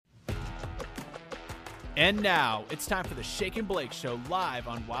And now, it's time for the Shake and Blake Show live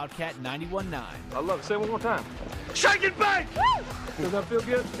on Wildcat 91.9. I love it. Say it one more time. Shake and bake! Woo! Does that feel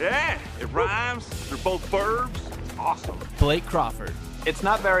good? Yeah, it rhymes. They're both verbs. Awesome. Blake Crawford. It's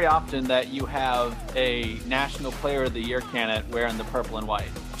not very often that you have a National Player of the Year candidate wearing the purple and white.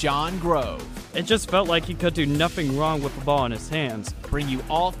 John Grove. It just felt like he could do nothing wrong with the ball in his hands. Bring you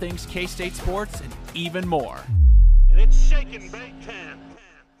all things K-State sports and even more. And it's shake and bake time.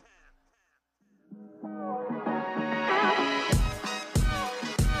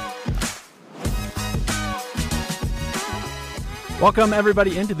 Welcome,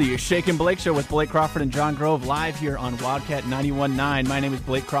 everybody, into the Shake and Blake Show with Blake Crawford and John Grove, live here on Wildcat 91.9. My name is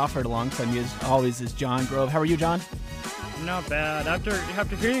Blake Crawford. Alongside me, as always, is John Grove. How are you, John? Not bad. After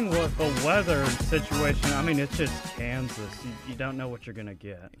hearing what the weather situation, I mean, it's just Kansas. You don't know what you're going to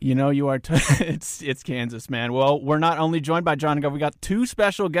get. You know, you are. It's Kansas, man. Well, we're not only joined by John Grove. We got two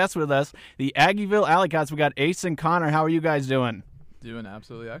special guests with us, the Aggieville Alleycats. We got Ace and Connor. How are you guys doing? Doing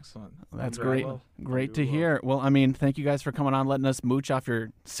absolutely excellent. That's great. Well. Great to hear. Well, I mean, thank you guys for coming on, letting us mooch off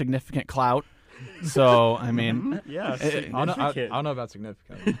your significant clout. So, I mean, yeah, I don't know about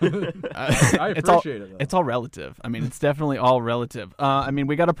significant. I appreciate it, though. It's all relative. I mean, it's definitely all relative. I mean,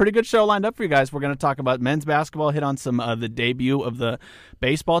 we got a pretty good show lined up for you guys. We're going to talk about men's basketball, hit on some the debut of the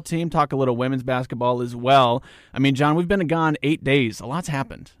baseball team, talk a little women's basketball as well. I mean, John, we've been gone 8 days. A lot's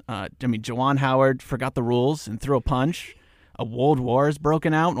happened. I mean, Juwan Howard forgot the rules and threw a punch. A world war is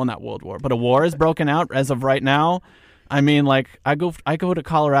broken out. Well, not world war, but a war is broken out as of right now. I mean, like, I go to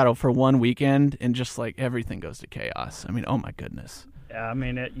Colorado for one weekend, and just, like, everything goes to chaos. I mean, oh, my goodness. Yeah, I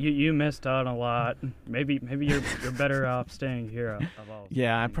mean, you missed out a lot. Maybe you're better off staying here of all.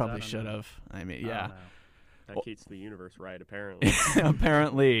 Yeah, I probably should have. I mean, yeah. That keeps the universe right, apparently.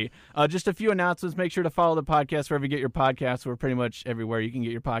 Apparently. Just a few announcements. Make sure to follow the podcast wherever you get your podcasts. We're pretty much everywhere you can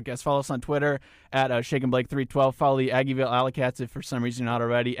get your podcasts. Follow us on Twitter at Shake and Blake 312. Follow the Aggieville Alleycats if for some reason you're not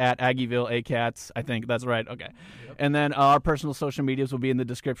already, at Aggieville Acats. I think that's right. Okay. Yep. And then our personal social medias will be in the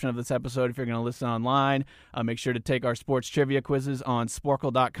description of this episode if you're going to listen online. Make sure to take our sports trivia quizzes on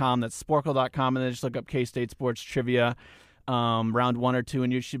Sporkle.com. That's Sporkle.com, and then just look up K-State Sports Trivia. Round 1 or 2,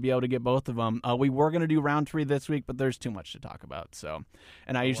 and you should be able to get both of them. We were going to do round 3 this week, but there's too much to talk about. So,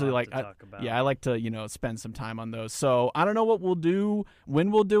 and I usually like to spend some time on those. So I don't know what we'll do,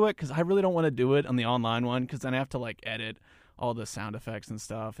 when we'll do it, because I really don't want to do it on the online one, because then I have to like edit all the sound effects and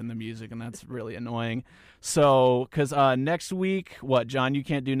stuff and the music, and that's really annoying. So, because next week, what, John, you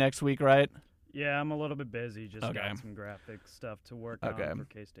can't do next week, right? Yeah, I'm a little bit busy. Just got some graphic stuff to work on for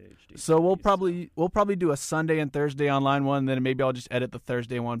K-State HD. So we'll probably do a Sunday and Thursday online one, then maybe I'll just edit the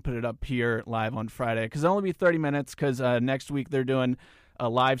Thursday one, put it up here live on Friday, because it'll only be 30 minutes, because next week they're doing a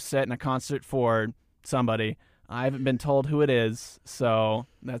live set and a concert for somebody. I haven't been told who it is, so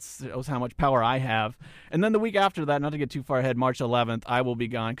that shows how much power I have. And then the week after that, not to get too far ahead, March 11th, I will be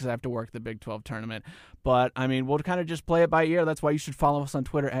gone because I have to work the Big 12 tournament. But, I mean, we'll kind of just play it by ear. That's why you should follow us on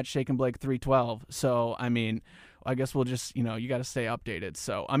Twitter at ShakeandBlake312. So, I mean, I guess we'll just, you got to stay updated.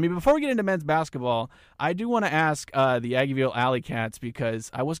 So, I mean, before we get into men's basketball, I do want to ask the Aggieville Alleycats, because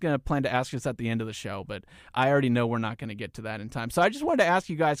I was going to plan to ask this at the end of the show, but I already know we're not going to get to that in time. So I just wanted to ask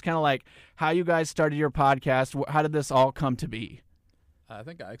you guys kind of like how you guys started your podcast. How did this all come to be? I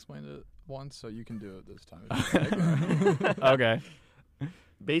think I explained it once, so you can do it this time. Okay.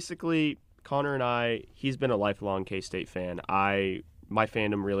 Basically, Connor and I, he's been a lifelong K-State fan. My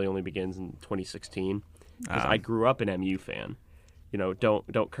fandom really only begins in 2016. Because I grew up an MU fan.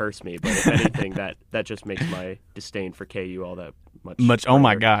 Don't curse me, but if anything, that just makes my disdain for KU all that much. Oh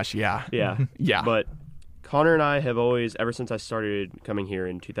my gosh, yeah. Yeah. Yeah. But Connor and I have always, ever since I started coming here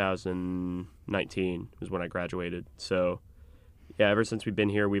in 2019, was when I graduated. So, yeah, ever since we've been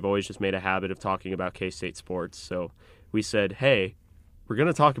here, we've always just made a habit of talking about K-State sports. So we said, hey, we're going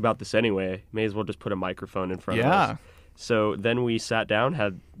to talk about this anyway. May as well just put a microphone in front of us. So then we sat down,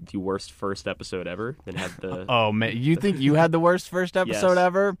 had the worst first episode ever, then had the... Oh, man. You think you had the worst first episode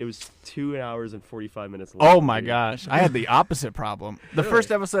ever? It was 2 hours and 45 minutes long. Oh, my gosh. I had the opposite problem. The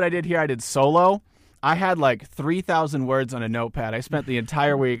first episode I did here, I did solo. I had like 3,000 words on a notepad. I spent the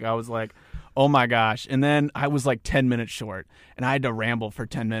entire week, I was like, oh, my gosh. And then I was like 10 minutes short, and I had to ramble for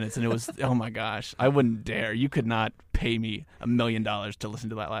 10 minutes, and it was, oh, my gosh. I wouldn't dare. You could not pay me $1 million to listen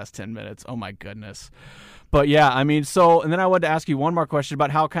to that last 10 minutes. Oh, my goodness. But, yeah, I mean, and then I wanted to ask you one more question about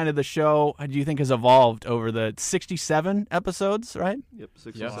how kind of the show, do you think, has evolved over the 67 episodes, right? Yep,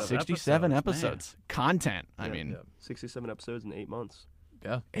 67. Yeah, 67 episodes. Man. Content, I mean. 67 episodes in 8 months.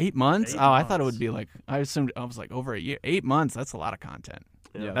 Yeah. 8 months? I thought it would be like, I was like over a year. 8 months, that's a lot of content.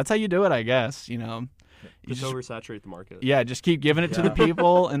 Yeah. That's how you do it, I guess. You Just just oversaturate the market. Yeah, just keep giving it to the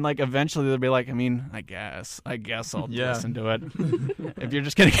people, and like eventually they'll be like, I mean, I guess I'll listen to it. If you're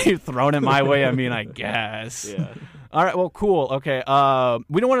just gonna keep throwing it my way, I mean, I guess. Yeah. All right, well, cool. Okay,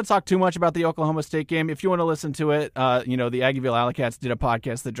 we don't want to talk too much about the Oklahoma State game. If you want to listen to it, the Aggieville Alleycats did a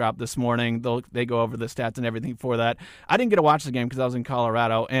podcast that dropped this morning. They go over the stats and everything for that. I didn't get to watch the game because I was in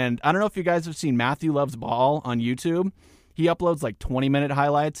Colorado, and I don't know if you guys have seen Matthew Loves Ball on YouTube. He uploads like 20-minute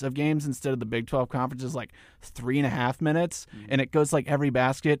highlights of games instead of the Big 12 conferences, like 3.5 minutes, and it goes like every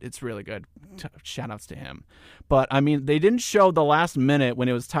basket. It's really good. Shout-outs to him. But, I mean, they didn't show the last minute when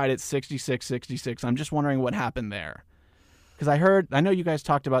it was tied at 66-66. I'm just wondering what happened there. Because I know you guys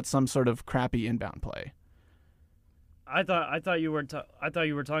talked about some sort of crappy inbound play. I thought you were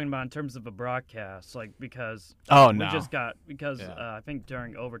talking about in terms of a broadcast, like because Oh, no. we just got I think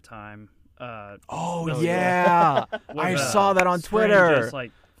during overtime. I Where saw that on screen Twitter. Just,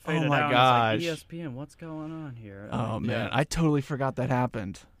 like, faded my out, gosh. and it's like, ESPN, what's going on here? Oh, man. I totally forgot that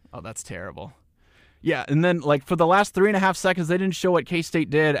happened. Oh, that's terrible. Yeah, and then, like, for the last 3.5 seconds, they didn't show what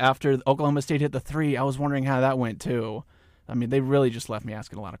K-State did after Oklahoma State hit the three. I was wondering how that went, too. I mean, they really just left me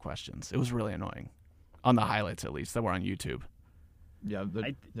asking a lot of questions. It was really annoying. On the highlights, at least, that were on YouTube. Yeah,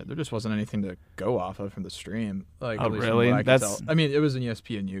 there just wasn't anything to go off of from the stream. Like, Oh, at least from really? what I could That's- tell. I mean, it was an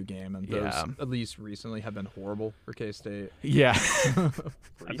ESPNU game, and those, Yeah. at least recently, have been horrible for K-State. Yeah.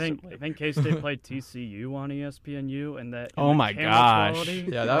 I think K-State played TCU on ESPNU, and that. Oh and the my camera gosh. quality,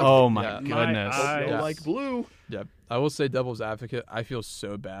 Yeah, that was, Oh, my yeah. goodness. eyes- like blue. Yeah, I will say devil's advocate. I feel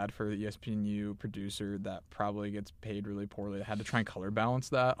so bad for the ESPNU producer that probably gets paid really poorly. They had to try and color balance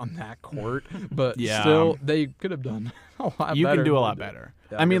that on that court, but Yeah. still, they could have done a lot You better. can do a than lot they did. better.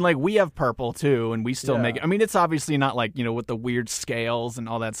 Yeah, I mean, but- like, we have purple, too, and we still make it. Yeah. I mean, it's obviously not like, with the weird scales and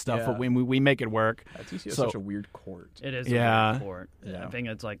all that stuff, Yeah. but we make it work. TCU is So- such a weird court. It is Yeah. a weird court. Yeah. I think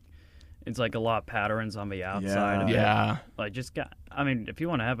it's like a lot of patterns on the outside. Of it. Yeah. Like if you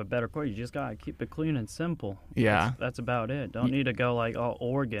want to have a better court, you just gotta keep it clean and simple. Yeah. That's about it. Don't need to go like all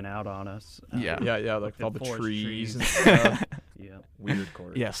Oregon out on us. Yeah. Yeah, like With all the forest trees trees. and stuff. Yeah. Weird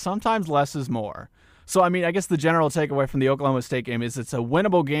court. Yeah, sometimes less is more. So, I mean, I guess the general takeaway from the Oklahoma State game is it's a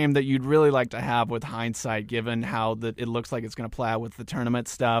winnable game that you'd really like to have with hindsight, given how it looks like it's going to play out with the tournament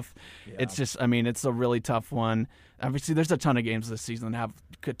stuff. Yeah. It's just, I mean, it's a really tough one. Obviously, there's a ton of games this season that have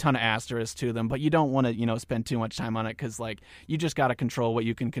a ton of asterisks to them, but you don't want to, spend too much time on it because, like, you just got to control what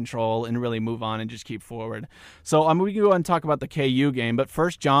you can control and really move on and just keep forward. So, we can go ahead and talk about the KU game, but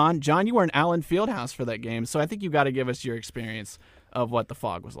first, John, you were in Allen Fieldhouse for that game, so I think you got to give us your experience of what the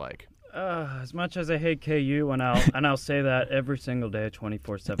fog was like. As much as I hate KU, and I'll say that every single day,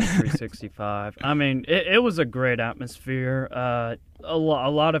 24/7, 365. I mean, it was a great atmosphere. A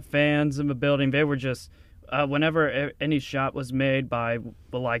lot of fans in the building. They were just whenever any shot was made by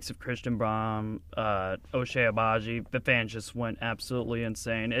the likes of Christian Braun, O'Shea Abaji, the fans just went absolutely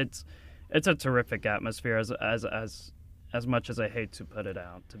insane. It's a terrific atmosphere. As much as I hate to put it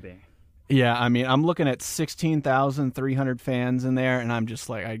out to be. Yeah, I mean, I'm looking at 16,300 fans in there, and I'm just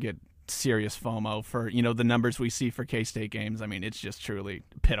like, I get serious FOMO for, the numbers we see for K-State games. I mean, it's just truly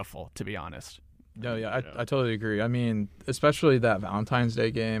pitiful, to be honest. No, yeah, I totally agree. I mean, especially that Valentine's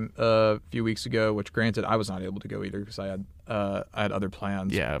Day game a few weeks ago, which granted I was not able to go either because I had other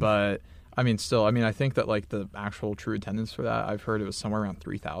plans. Yeah. But I mean, still, I think that like the actual true attendance for that, I've heard it was somewhere around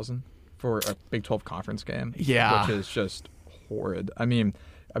 3,000 for a Big 12 conference game. Yeah. Which is just horrid. I'm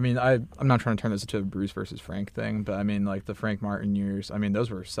not trying to turn this into a Bruce versus Frank thing, but I mean, like the Frank Martin years, I mean, those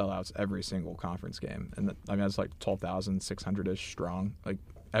were sellouts every single conference game. And that's like 12,600-ish strong, like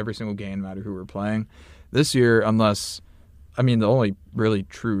every single game, no matter who we're playing. This year, the only really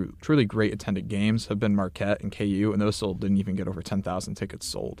truly great attended games have been Marquette and KU, and those still didn't even get over 10,000 tickets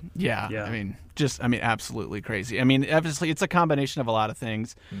sold. Yeah. Yeah. I mean, absolutely crazy. I mean, obviously, it's a combination of a lot of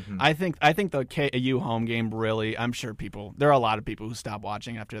things. Mm-hmm. I think the KU home game really, I'm sure there are a lot of people who stopped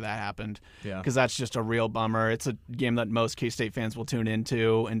watching after that happened. Yeah. Because that's just a real bummer. It's a game that most K-State fans will tune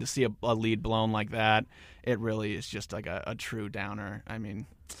into, and to see a lead blown like that, it really is just like a true downer. I mean,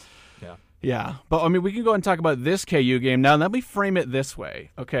 Yeah. yeah, but I mean, we can go and talk about this KU game. Now, let me frame it this way.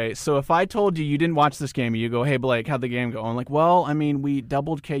 Okay, so if I told you didn't watch this game, you go, hey, Blake, how'd the game go? I'm like, well, I mean, we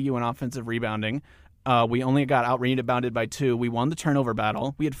doubled KU in offensive rebounding. We only got out-rebounded by 2. We won the turnover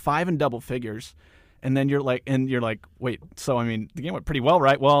battle. We had 5 in double figures. And then you're like, wait, so, I mean, the game went pretty well,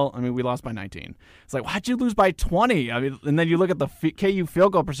 right? Well, I mean, we lost by 19. It's like, why'd you lose by 20? I mean, and then you look at the KU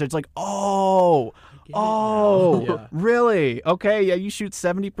field goal percentage, like, Yeah. really? Okay, yeah, you shoot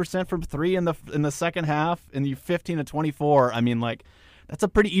 70% from 3 in the second half, and you 15 to 24. I mean, like, that's a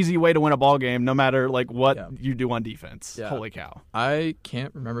pretty easy way to win a ball game, no matter like what Yeah. you do on defense. Yeah. Holy cow! I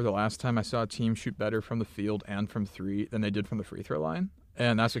can't remember the last time I saw a team shoot better from the field and from three than they did from the free throw line.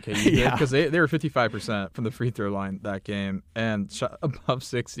 And that's what KU did, Yeah. because they were 55% from the free throw line that game and shot above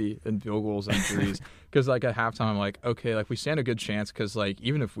 60 in field goals and threes. Because like at halftime, I'm like, okay, like we stand a good chance because like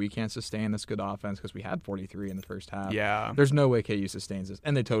even if we can't sustain this good offense, because we had 43 in the first half, Yeah. there's no way KU sustains this,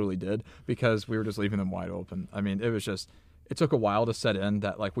 and they totally did because we were just leaving them wide open. I mean, it took a while to set in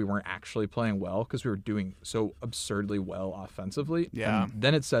that like we weren't actually playing well because we were doing so absurdly well offensively. Yeah. And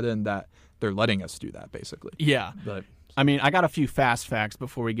then it set in that they're letting us do that basically. Yeah. But I mean, I got a few fast facts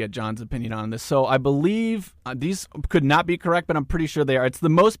before we get John's opinion on this. So I believe these could not be correct, but I'm pretty sure they are. It's the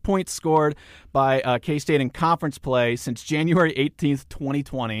most points scored by K-State in conference play since January 18th,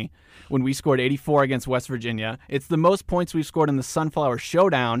 2020, when we scored 84 against West Virginia. It's the most points we've scored in the Sunflower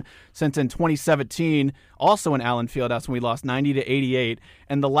Showdown since in 2017, also in Allen Fieldhouse, when we lost 90-88.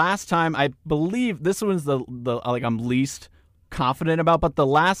 And the last time, I believe this was the like I'm least confident about, but the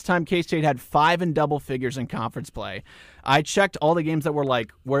last time K-State had 5 in double figures in conference play, I checked all the games that were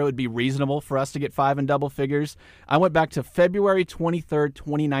like where it would be reasonable for us to get 5 in double figures. I went back to February 23rd,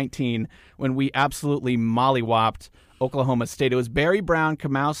 2019, when we absolutely mollywopped Oklahoma State. It was Barry Brown,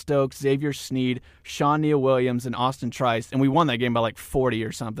 Kamau Stokes, Xavier Sneed, Sean Neal Williams, and Austin Trice, and we won that game by like 40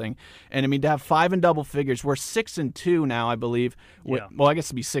 or something. And I mean, to have 5 in double figures, we're 6-2 now, I believe. Yeah. Well, I guess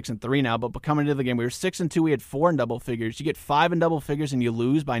it'd be 6-3 now, but coming into the game, we were 6-2. We had 4 in double figures. You get 5 in double figures and you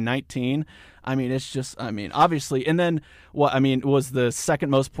lose by 19. I mean, it's just, I mean, obviously. And then it was the second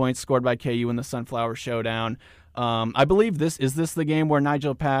most points scored by KU in the Sunflower Showdown. I believe this the game where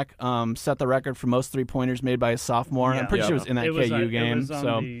Nigel Pack set the record for most 3-pointers made by a sophomore. Yeah. I'm pretty sure it was in that KU game.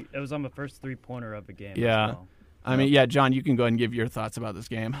 It was on the first 3-pointer of the game. Yeah. As well. I mean, yeah, John, you can go ahead and give your thoughts about this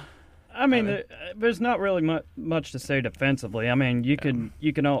game. I mean, there's not really much to say defensively. I mean, you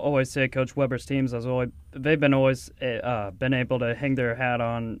can always say Coach Weber's teams they've been able to hang their hat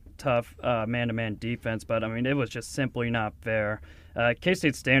on tough man-to-man defense, but I mean, it was just simply not fair.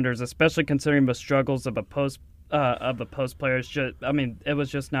 K-State standards, especially considering the struggles of the post players, it was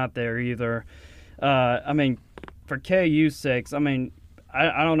just not there either. I mean, for KU's sakes, I mean,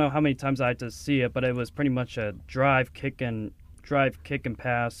 I don't know how many times I had to see it, but it was pretty much a drive, kick, and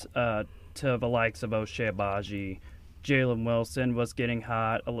pass to the likes of O'Shea Abaji. Jalen Wilson was getting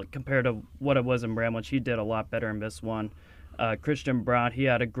hot compared to what it was in Bramlage. He did a lot better in this one. Christian Brown, he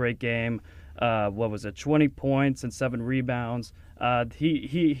had a great game. 20 points and 7 rebounds.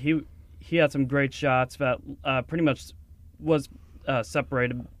 He had some great shots that pretty much was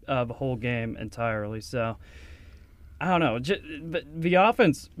separated the whole game entirely. So I don't know. But the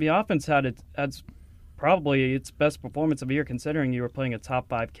offense had probably its best performance of the year, considering you were playing a top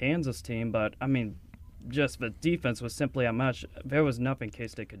 5 Kansas team. But I mean, just the defense was simply unmatched. There was nothing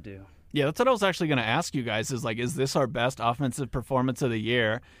K-State could do. Yeah, that's what I was actually going to ask you guys. Is this our best offensive performance of the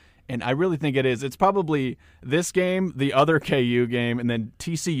year? And I really think it is. It's probably this game, the other KU game, and then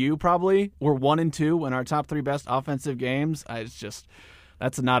TCU probably. We're 1-2 in our top 3 best offensive games.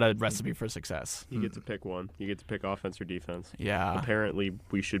 That's not a recipe for success. You get to pick one. You get to pick offense or defense. Yeah. Apparently,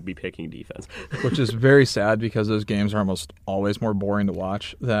 we should be picking defense. which is very sad because those games are almost always more boring to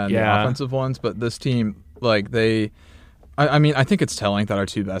watch than the offensive ones. But this team, I think it's telling that our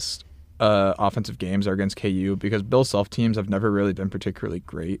 2 best offensive games are against KU, because Bill Self teams have never really been particularly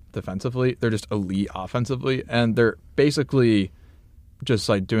great defensively. They're just elite offensively, and they're basically just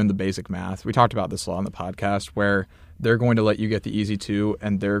like doing the basic math. We talked about this a lot on the podcast, where they're going to let you get the easy 2,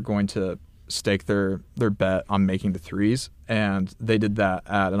 and they're going to stake their bet on making the 3s, and they did that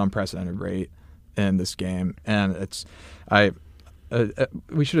at an unprecedented rate in this game. And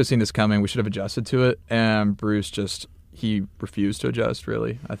we should have seen this coming. We should have adjusted to it, and Bruce he refused to adjust,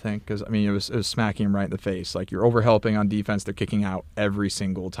 really, I think, because, I mean, it was smacking him right in the face. Like, you're overhelping on defense. They're kicking out every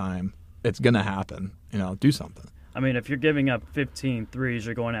single time. It's going to happen. Do something. I mean, if you're giving up 15 threes,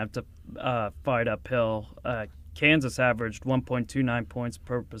 you're going to have to fight uphill. Kansas averaged 1.29 points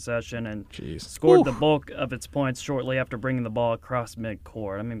per possession and scored the bulk of its points shortly after bringing the ball across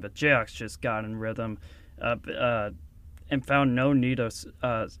midcourt. I mean, the Jayhawks just got in rhythm and found no need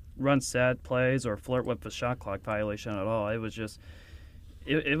to run sad plays or flirt with the shot clock violation at all. It was just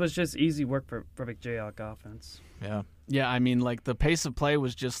easy work for the Jayhawk offense. Yeah. Yeah, I mean, like, the pace of play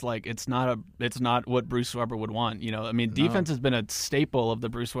was just like it's not what Bruce Weber would want. I mean, defense has been a staple of the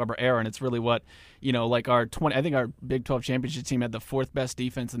Bruce Weber era, and it's really what like I think our Big 12 championship team had the 4th best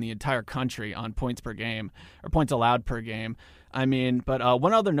defense in the entire country on points per game, or points allowed per game. I mean, but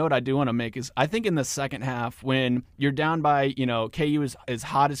one other note I do want to make is I think in the second half when you're down by, KU is as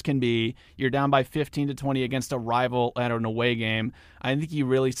hot as can be, you're down by 15-20 against a rival at an away game. I think you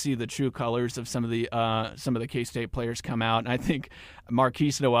really see the true colors of some of the K-State players come out. And I think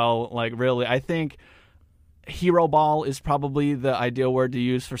Marquise Noel, I think hero ball is probably the ideal word to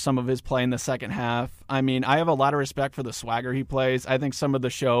use for some of his play in the second half. I mean, I have a lot of respect for the swagger he plays. I think some of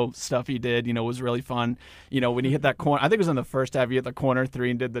the show stuff he did, was really fun. When he hit that corner, I think it was in the first half, he hit the corner three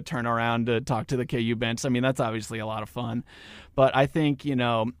and did the turnaround to talk to the KU bench. I mean, that's obviously a lot of fun. But I think,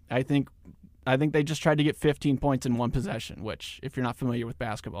 I think they just tried to get 15 points in one possession, which, if you're not familiar with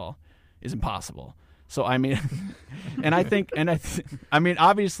basketball, is impossible. So, I mean,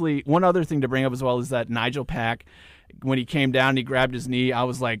 obviously, one other thing to bring up as well is that Nigel Pack, when he came down and he grabbed his knee, I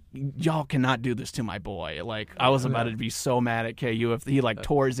was like, y'all cannot do this to my boy. I was about to be so mad at KU if he,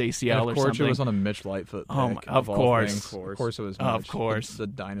 tore his ACL or something. Of course, it was on a Mitch Lightfoot pick. Of course. Of course it was Mitch. Of course. The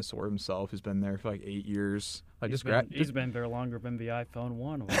dinosaur himself who's been there for 8 years. He's been there longer than the iPhone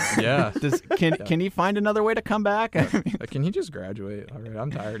 1. Yeah. Can he find another way to come back? Can he just graduate? All right, I'm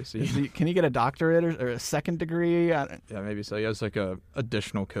tired of seeing. Can he get a doctorate or a second degree? Yeah, maybe so. He has a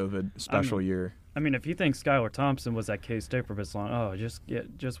additional COVID special year. I mean, if you think Skylar Thompson was at K-State for this long,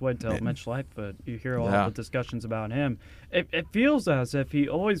 just wait till Mitch Lightfoot. You hear all the discussions about him. It feels as if he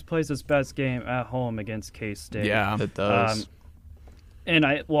always plays his best game at home against K-State. Yeah, it does. And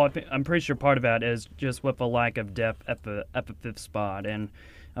I'm pretty sure part of that is just with a lack of depth at the fifth spot. And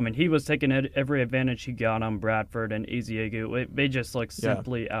I mean, he was taking every advantage he got on Bradford and Aggieville. They just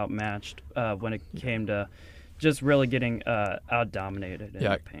simply outmatched when it came to just really getting out-dominated in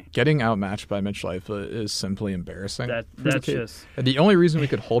the paint. Getting outmatched by Mitch Lightfoot is simply embarrassing. That's just... The only reason we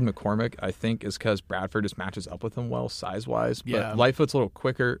could hold McCormick, I think, is because Bradford just matches up with him well size-wise. But Lightfoot's a little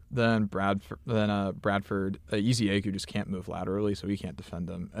quicker than Bradford. Easy-Aku just can't move laterally, so he can't defend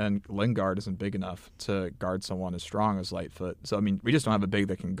him. And Lingard isn't big enough to guard someone as strong as Lightfoot. So, I mean, we just don't have a big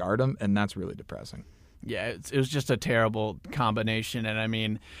that can guard him, and that's really depressing. Yeah, it was just a terrible combination. And, I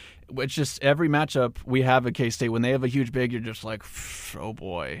mean, it's just every matchup we have at K-State, when they have a huge big, you're just like, oh,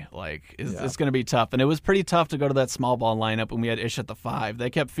 boy, it's going to be tough. And it was pretty tough to go to that small ball lineup when we had Ish at the 5. They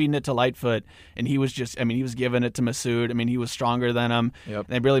kept feeding it to Lightfoot, and he was he was giving it to Masood. I mean, he was stronger than him. Yep.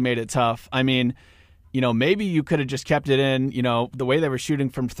 They really made it tough. I mean, maybe you could have just kept it in, the way they were shooting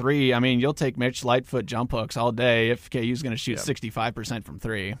from 3. I mean, you'll take Mitch Lightfoot jump hooks all day if KU's going to shoot 65% from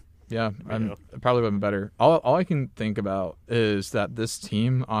 3. Yeah, it probably would have been better. All I can think about is that this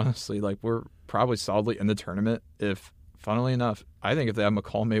team, honestly, we're probably solidly in the tournament if, funnily enough, I think if they have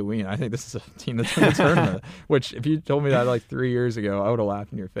McCall Mayween, I think this is a team that's in the tournament. Which, if you told me that 3 years ago, I would have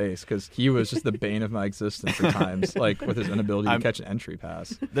laughed in your face because he was just the bane of my existence at times, with his inability to catch an entry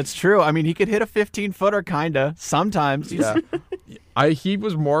pass. That's true. I mean, he could hit a 15-footer, kinda, sometimes. Yeah. He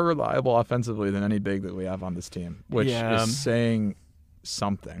was more reliable offensively than any big that we have on this team, which is saying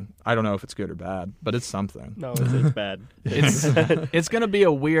something. I don't know if it's good or bad, but it's something. No, it's bad. It's going to be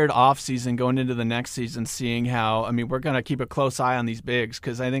a weird off season going into the next season, seeing how, we're going to keep a close eye on these bigs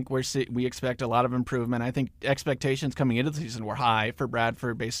because I think we expect a lot of improvement. I think expectations coming into the season were high for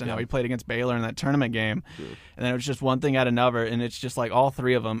Bradford based on how he played against Baylor in that tournament game. True. And then it was just one thing out of another, and it's just all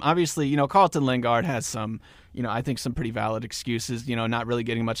 3 of them. Obviously, Carlton Lingard has some I think some pretty valid excuses, not really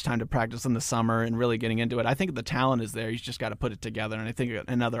getting much time to practice in the summer and really getting into it. I think the talent is there. He's just got to put it together. And I think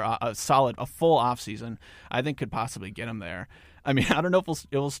another a full offseason, I think could possibly get him there. I mean, I don't know if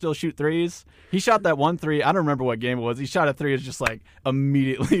he'll still shoot threes. He shot that 1 3. I don't remember what game it was. He shot a 3. It's just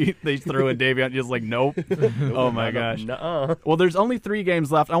immediately they threw in Davion. Just nope. Oh, my gosh. Nuh-uh. Well, there's only 3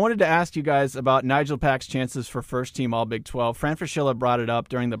 games left. I wanted to ask you guys about Nigel Pack's chances for first team All Big 12. Fran Fraschilla brought it up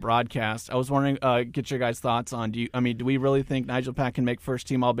during the broadcast. I was wondering, get your guys' thoughts on, do we really think Nigel Pack can make first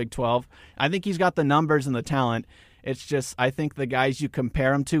team All Big 12? I think he's got the numbers and the talent. It's just, I think the guys you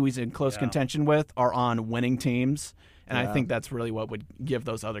compare him to, he's in close contention with, are on winning teams. And I think that's really what would give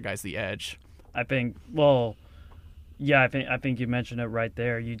those other guys the edge. I think you mentioned it right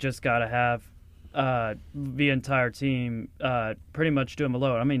there. You just got to have the entire team pretty much do him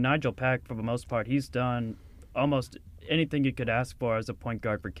alone. I mean, Nigel Pack, for the most part, he's done almost anything you could ask for as a point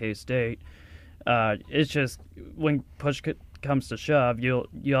guard for K-State. It's just when push comes to shove, you'll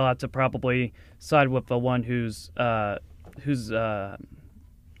have to probably side with the one who's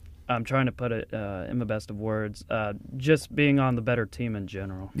I'm trying to put it in the best of words, just being on the better team in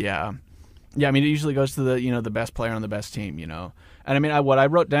general. Yeah. Yeah, it usually goes to the best player on the best team, And what I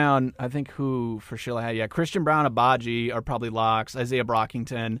wrote down, I think who for sure had, Christian Brown, Abaji are probably locks, Isaiah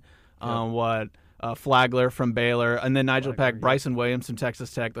Brockington, Flagler from Baylor, and then Nigel Pack, Bryson Williams from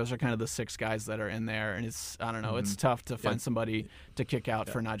Texas Tech. Those are kind of the 6 guys that are in there, and I don't know, it's tough to find somebody to kick out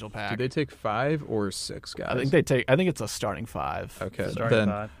for Nigel Pack. Do they take 5 or 6 guys? I think it's a starting 5. Okay, Starting then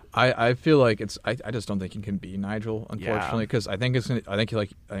 5. I feel like I just don't think he can be Nigel, unfortunately, because I think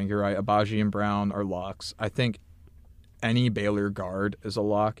you're right. Abaji and Brown are locks. I think any Baylor guard is a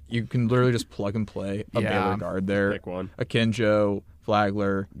lock. You can literally just plug and play a Baylor guard there. Pick one. Akinjo,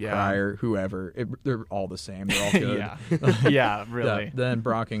 Flagler, Pryor, whoever. They're all the same. They're all good. Yeah, really. Yeah. Then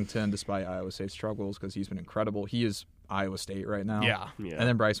Brockington, despite Iowa State's struggles, because he's been incredible. He is Iowa State right now. Yeah. And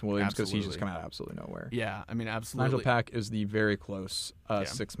then Bryson Williams, because he's just come out of absolutely nowhere. Yeah, I mean, absolutely. Nigel Pack is the very close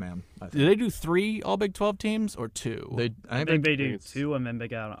 6th man. I think. Did they do 3 All Big 12 teams or 2? I think they do 2, and then they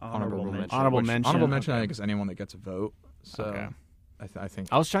got honorable mention. Honorable mention. Honorable mention, I think, is anyone that gets a vote. So I think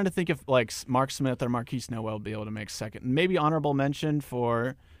I was trying to think if like Mark Smith or Marquise Noel would be able to make second. Maybe honorable mention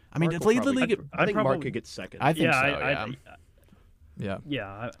for. I mean, it's lead the league. I think Mark could get second. I think so.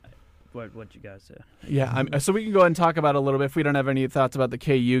 Yeah. What you guys say? Yeah, so we can go ahead and talk about it a little bit if we don't have any thoughts about the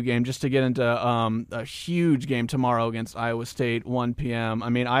KU game, just to get into a huge game tomorrow against Iowa State, 1 p.m. I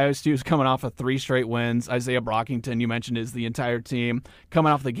mean, Iowa State is coming off of 3 straight wins. Isaiah Brockington, you mentioned, is the entire team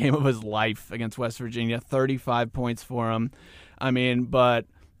coming off the game of his life against West Virginia, 35 points for him. But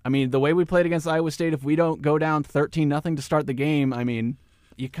the way we played against Iowa State, if we don't go down 13-0 to start the game,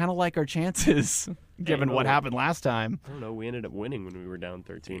 you kind of like our chances, given what happened last time. I don't know. We ended up winning when we were down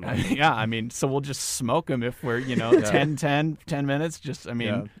 13. So we'll just smoke them if we're, 10 minutes.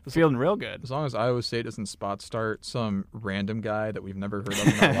 Feeling real good. As long as Iowa State doesn't spot start some random guy that we've never heard of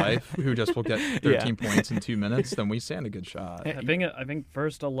in our life who just will get 13 points in 2 minutes, then we stand a good shot. I think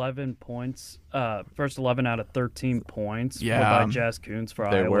first 11 points, first 11 out of 13 points were by Jazz Coons for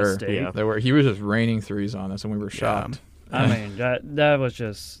Iowa State. Yeah. They were. He was just raining threes on us, and we were shocked. That was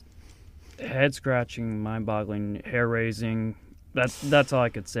just head-scratching, mind-boggling, hair-raising. That's all I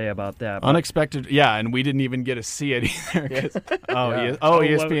could say about that. Unexpected, and we didn't even get to see it either.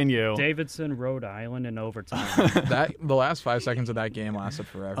 ESPNU. Davidson, Rhode Island in overtime. The last 5 seconds of that game lasted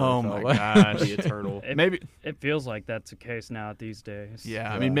forever. Oh my gosh, the eternal. It feels like that's the case now these days.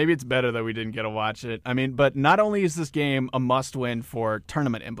 Yeah, maybe it's better that we didn't get to watch it. But not only is this game a must-win for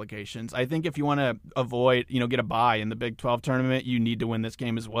tournament implications, I think if you want to avoid, get a bye in the Big 12 tournament, you need to win this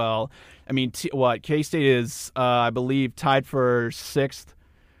game as well. K-State is, I believe, tied for 6th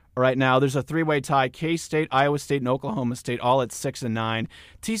right now. There's a 3-way tie. K-State, Iowa State, and Oklahoma State all at 6 and 9.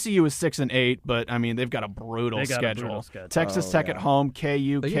 TCU is 6 and 8, but they've got a brutal schedule. Texas Tech at home,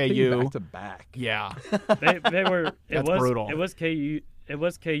 KU. Back to back. Yeah, they were. That's brutal. It was KU. It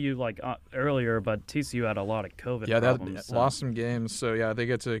was KU earlier, but TCU had a lot lot of COVID problems. They lost some games, so they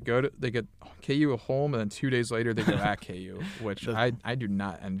get to they get KU at home, and then 2 days later they go at KU, which I do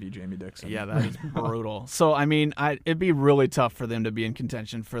not envy Jamie Dixon. Yeah, that is brutal. So it'd be really tough for them to be in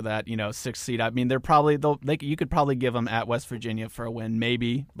contention for that 6th seed. They're probably you could probably give them at West Virginia for a win,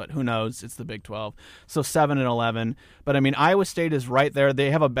 maybe, but who knows? It's the Big 12, so 7 and 11. But Iowa State is right there.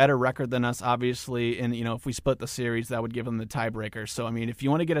 They have a better record than us, obviously, and if we split the series, that would give them the tiebreaker. So if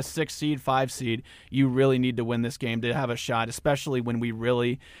you want to get a 6 seed, 5 seed, you really need to win this game to have a shot, especially when we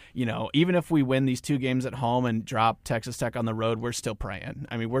really, even if we win these 2 games at home and drop Texas Tech on the road, we're still praying.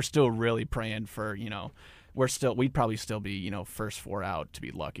 We're still really praying for, we'd probably still be, first 4 out to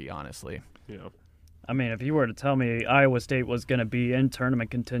be lucky, honestly. Yeah. If you were to tell me Iowa State was going to be in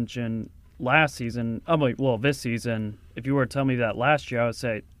tournament contention last season, this season, if you were to tell me that last year, I would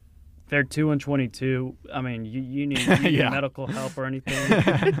say, they're 2-22. You need medical help or anything.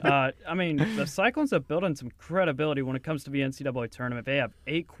 The Cyclones have built in some credibility when it comes to the NCAA tournament. They have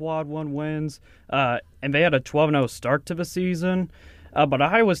 8 quad 1 wins, and they had a 12-0 start to the season. But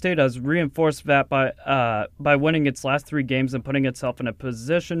Iowa State has reinforced that by winning its last 3 games and putting itself in a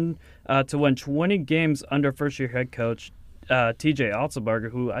position to win 20 games under first-year head coach T.J. Otzelberger,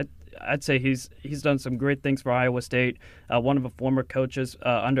 who I'd say he's done some great things for Iowa State. One of the former coaches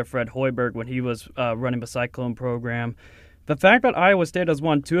under Fred Hoiberg when he was running the Cyclone program. The fact that Iowa State has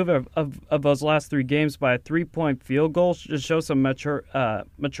won 2 of those last 3 games by a 3-point field goal just shows some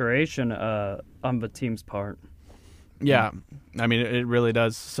maturation on the team's part. Yeah, it really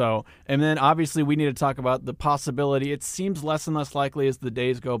does. So, and then obviously we need to talk about the possibility. It seems less and less likely as the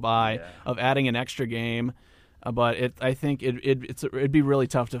days go by of adding an extra game. But I think it'd be really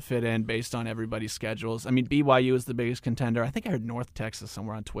tough to fit in based on everybody's schedules. BYU is the biggest contender. I think I heard North Texas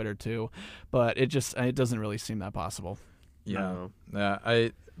somewhere on Twitter too, but it doesn't really seem that possible. Yeah,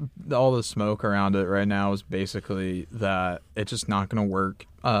 all the smoke around it right now is basically that it's just not going to work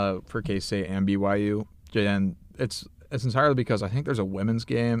for K-State and BYU, and it's entirely because I think there's a women's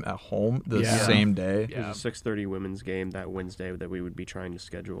game at home the same day. Yeah. There's a 6:30 women's game that Wednesday that we would be trying to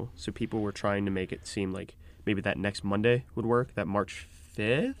schedule. So people were trying to make it seem like maybe that next Monday would work, that March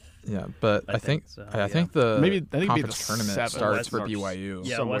 5th. Yeah, but I think so, I think the it'd be conference the tournament 7th. starts for Starts- BYU.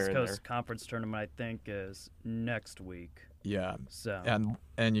 Yeah, somewhere West in Coast there. Conference tournament I think is next week. Yeah. So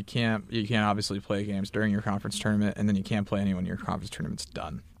And you can't obviously play games during your conference tournament, and then you can't play any when your conference tournament's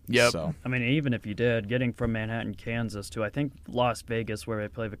done. Yep. So I mean, even if you did, getting from Manhattan, Kansas to I think Las Vegas, where they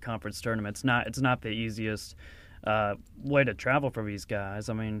play the conference tournament, it's not the easiest way to travel for these guys.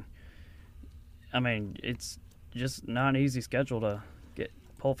 I mean, it's just not an easy schedule to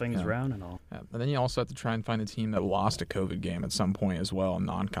pull things around and all. yeah. And then you also have to try and find a team that lost a COVID game at some point as well in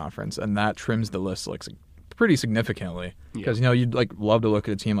non-conference, and that trims the list like pretty significantly. Because you'd like love to look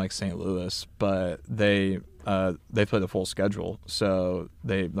at a team like St. Louis, but they play the full schedule, so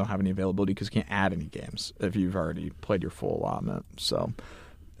they don't have any availability because you can't add any games if you've already played your full allotment. So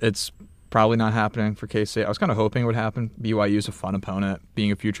it's probably not happening for K-State. I was kind of hoping it would happen. BYU is a fun opponent,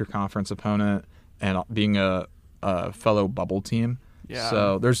 being a future conference opponent, and being a fellow bubble team. Yeah.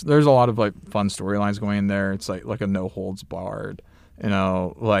 So there's a lot of like fun storylines going in there. It's like a no holds barred,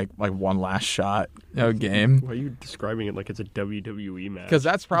 like one last shot, game. Why are you describing it like it's a WWE match? Because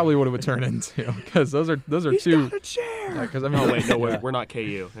that's probably what it would turn into. Because those are He's two. got a chair. Yeah, 'cause I mean, Oh wait, no, we're not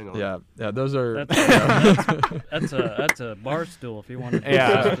KU. Hang on. Yeah, those are. That's a bar stool if you want to be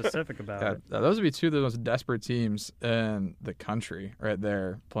Yeah. specific about Yeah, it. those would be two of the most desperate teams in the country, right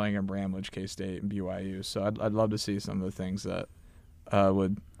there, playing in Bramlage, K-State, and BYU. So I'd love to see some of the things that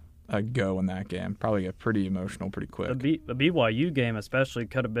would go in that game. Probably get pretty emotional pretty quick. The BYU game especially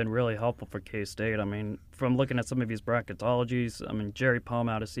could have been really helpful for K-State. I mean, from looking at some of these bracketologies, I mean, Jerry Palm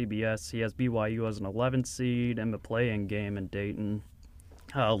out of CBS, he has BYU as an 11 seed in the play-in game in Dayton.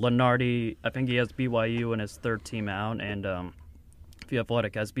 Lenardi, I think he has BYU in his third team out, and The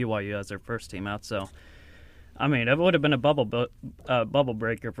Athletic has BYU as their first team out. So, I mean, it would have been a bubble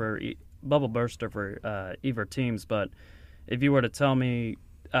burster for either teams. But if you were to tell me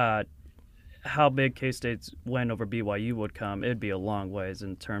how big K-State's win over BYU would come, it'd be a long ways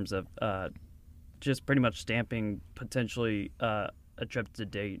in terms of just pretty much stamping potentially a trip to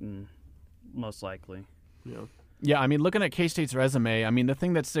Dayton, most likely. Yeah. Yeah, I mean, looking at K-State's resume, I mean, the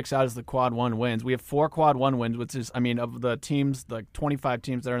thing that sticks out is the Quad 1 wins. We have 4 Quad 1 wins, which is, I mean, of the teams, the 25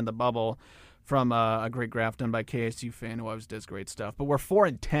 teams that are in the bubble, from a great graph done by KSU fan who always does great stuff. But we're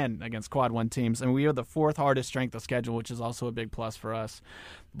 4-10 against Quad 1 teams, and we are the 4th hardest strength of schedule, which is also a big plus for us.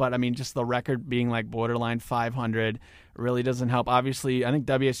 But, I mean, just the record being like borderline 500 really doesn't help. Obviously, I think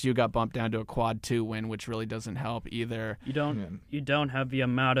WSU got bumped down to a Quad 2 win, which really doesn't help either. You don't have the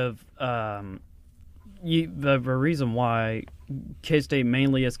amount of the reason why K-State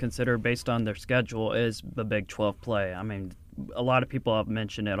mainly is considered based on their schedule is the Big 12 play. I mean, a lot of people have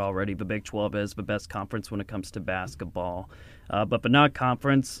mentioned it already. The Big 12 is the best conference when it comes to basketball. But the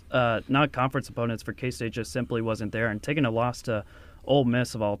non-conference opponents for K-State just simply wasn't there. And taking a loss to Ole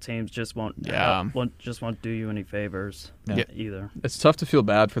Miss of all teams just won't do you any favors either. It's tough to feel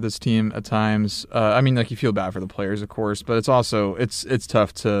bad for this team at times. I mean, like you feel bad for the players, of course, but it's also it's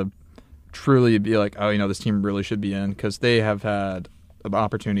tough to truly be like, oh, this team really should be in, because they have had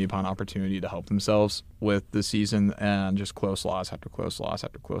opportunity upon opportunity to help themselves with the season, and just close loss after close loss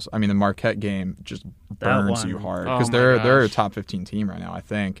after close. I mean, the Marquette game just burns you hard, because they're a top 15 team right now, I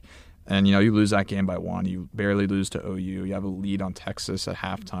think. And, you lose that game by 1. You barely lose to OU. You have a lead on Texas at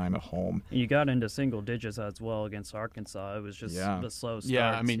halftime at home. You got into single digits as well against Arkansas. It was just the slow starts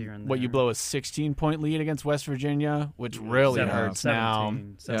Yeah, I mean, here and what there. you blow a 16-point lead against West Virginia, which really hurts now.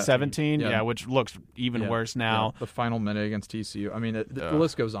 17, yeah, which looks even worse now. Yeah, the final minute against TCU. I mean, the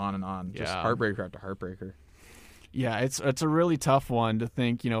list goes on and on. Just heartbreaker after heartbreaker. Yeah, it's a really tough one to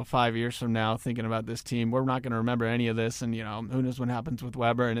think, 5 years from now, thinking about this team. We're not going to remember any of this, and, who knows what happens with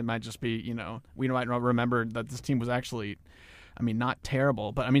Weber, and it might just be, we might not remember that this team was actually, not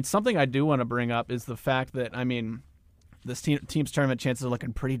terrible. But, something I do want to bring up is the fact that, this team's tournament chances are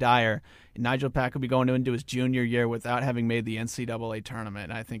looking pretty dire. Nigel Pack will be going into his junior year without having made the NCAA tournament.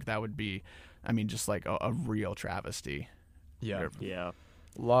 And I think that would be, just like a real travesty. Yeah. Yeah.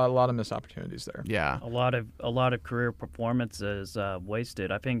 A lot of missed opportunities there. Yeah, a lot of career performances wasted.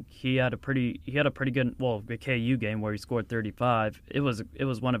 I think he had a pretty good the KU game where he scored 35. It was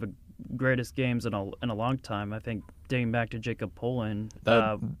one of the greatest games in a long time. I think dating back to Jacob Poland.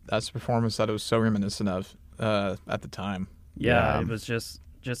 That's a performance that I was so reminiscent of at the time. Yeah, it was just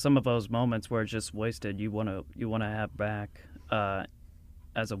some of those moments where it's just wasted. You want to have back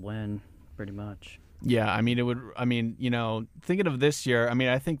as a win, pretty much. Yeah, I mean, thinking of this year, I mean,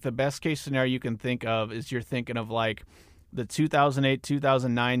 I think the best case scenario you can think of is you're thinking of like the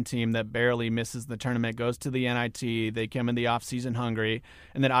 2008-2009 team that barely misses the tournament, goes to the NIT, they come in the offseason hungry,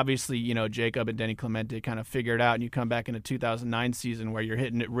 and then obviously, Jacob and Denny Clemente kind of figure it out, and you come back in a 2009 season where you're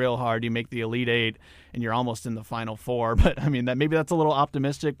hitting it real hard, you make the Elite Eight, and you're almost in the Final Four. But, I mean, maybe that's a little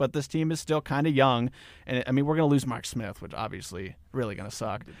optimistic, but this team is still kind of young, and, I mean, we're going to lose Mark Smith, which obviously really going to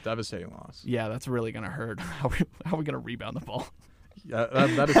suck. Devastating loss. Yeah, that's really going to hurt. How are we going to rebound the ball? Yeah,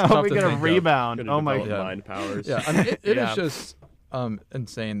 that is How tough are we to going to think of. rebound? Oh my Develop God. mind powers. Yeah, I mean, it Yeah. is just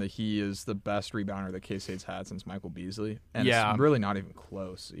insane that he is the best rebounder that K-State's had since Michael Beasley. And Yeah. it's really not even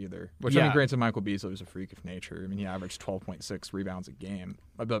close either. Which, I Yeah. mean, granted, Michael Beasley was a freak of nature. I mean, he averaged 12.6 rebounds a game.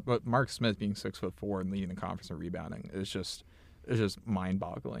 But Mark Smith being 6'4" and leading the conference in rebounding is just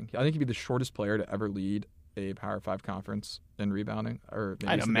mind-boggling. I think he'd be the shortest player to ever lead a Power 5 conference in rebounding. Or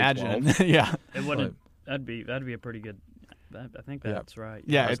maybe I'd it's the Big imagine. 12. Yeah. It wouldn't. That'd be a pretty good. I think that's right.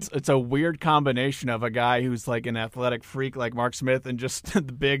 Yeah, it's a weird combination of a guy who's like an athletic freak like Mark Smith and just the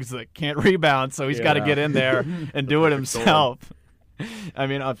bigs that can't rebound, so he's got to get in there and do it himself. I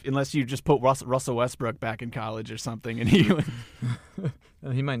mean, unless you just put Russell Westbrook back in college or something, and he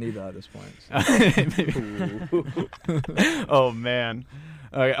He might need that at this point. Oh man.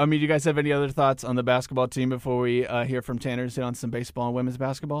 All right, I mean, do you guys have any other thoughts on the basketball team before we hear from Tanner on some baseball and women's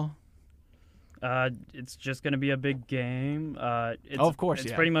basketball? It's just going to be a big game. Of course,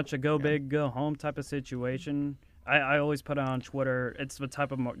 It's yeah. pretty much a go big, go home type of situation. I always put it on Twitter. It's the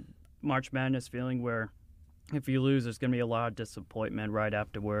type of March Madness feeling where if you lose, there's going to be a lot of disappointment right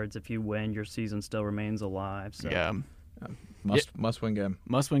afterwards. If you win, your season still remains alive. So. Yeah. Must win game.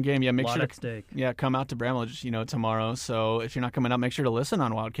 Must-win game. Yeah, make lot sure at stake. come out to Bramlage, tomorrow. So if you're not coming out, make sure to listen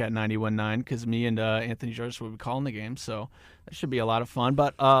on Wildcat 91.9 because me and Anthony George will be calling the game. So that should be a lot of fun.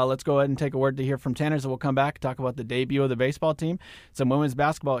 But let's go ahead and take a word to hear from Tanner, so we'll come back, talk about the debut of the baseball team, some women's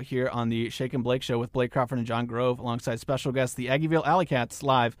basketball here on the Shake and Blake Show with Blake Crawford and John Grove alongside special guests, the Aggieville Alleycats,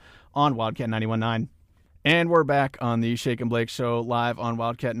 live on Wildcat 91.9. And we're back on the Shake and Blake Show live on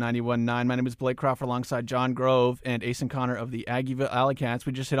Wildcat 91.9. My name is Blake Crawford alongside John Grove and Ace and Connor of the Aggieville Alleycats.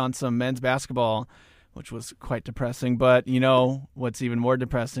 We just hit on some men's basketball, which was quite depressing. But, what's even more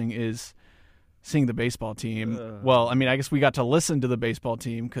depressing is seeing the baseball team. Well, I mean, I guess we got to listen to the baseball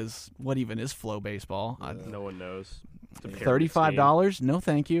team because what even is flow baseball? No one knows. It's a pyramid $35? scheme. No,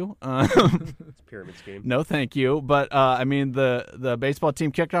 thank you. It's a pyramid scheme. No, thank you. But, I mean, the baseball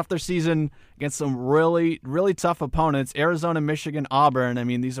team kicked off their season against some really, really tough opponents, Arizona, Michigan, Auburn. I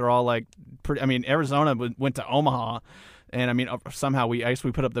mean, these are all Arizona went to Omaha. And, I mean, somehow we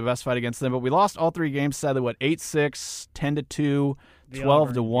put up the best fight against them. But we lost all three games, sadly, 8-6, 10-2,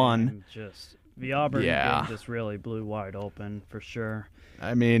 12-1. The Auburn game just really blew wide open, for sure.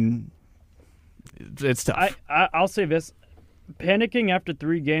 I mean, it's tough. I'll say this. Panicking after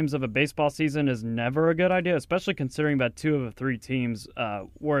 3 games of a baseball season is never a good idea, especially considering that 2 of the 3 teams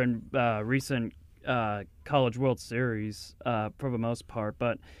were in recent College World Series for the most part.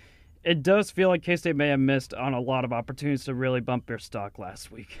 But it does feel like K-State may have missed on a lot of opportunities to really bump their stock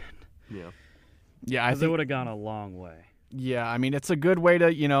last weekend. Yeah, I think it would have gone a long way. Yeah, I mean, it's a good way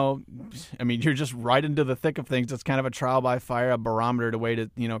to, you're just right into the thick of things. It's kind of a trial by fire, a barometer, way to,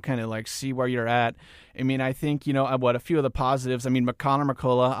 kind of like see where you're at. I mean, I think, a few of the positives. I mean, Connor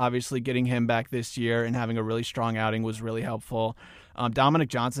McCullough, obviously getting him back this year and having a really strong outing was really helpful. Dominic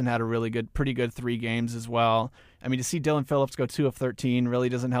Johnson had a pretty good 3 games as well. I mean, to see Dylan Phillips go 2 of 13 really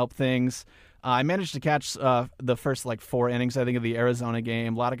doesn't help things. I managed to catch the first 4 innings, I think, of the Arizona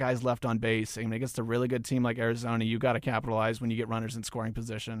game. A lot of guys left on base. I mean, against a really good team like Arizona, you got to capitalize when you get runners in scoring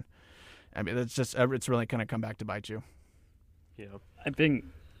position. I mean, it's really going to come back to bite you. Yeah, I think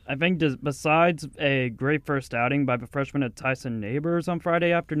besides a great first outing by the freshman at Tyson Neighbors on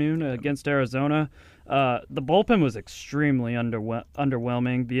Friday afternoon against Arizona, the bullpen was extremely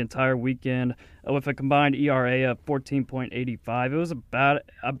underwhelming the entire weekend with a combined ERA of 14.85. It was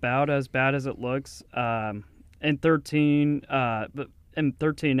about as bad as it looks. In 13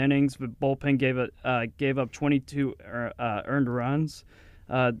 innings, the bullpen gave up 22 earned runs.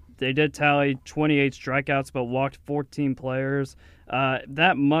 They did tally 28 strikeouts, but walked 14 players.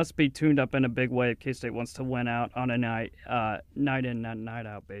 That must be tuned up in a big way if K-State wants to win out on a night in, night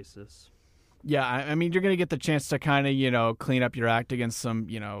out basis. Yeah, I mean, you're going to get the chance to kind of, clean up your act against some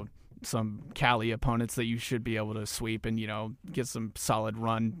Cali opponents that you should be able to sweep and, get some solid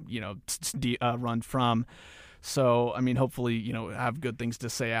run, run from. So, I mean, hopefully, have good things to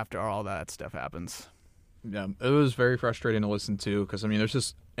say after all that stuff happens. Yeah, it was very frustrating to listen to because, I mean, there's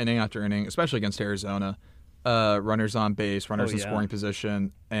just inning after inning, especially against Arizona. runners on base, runners in yeah. scoring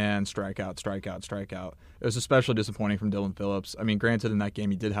position, and strikeout. It was especially disappointing from Dylan Phillips. I mean, granted, in that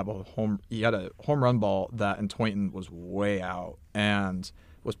game he did have he had a home run ball that in Toynton was way out and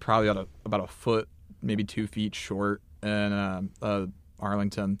was probably about a foot, maybe 2 feet short in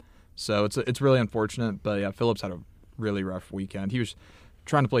Arlington. So it's really unfortunate. But yeah, Phillips had a really rough weekend. He was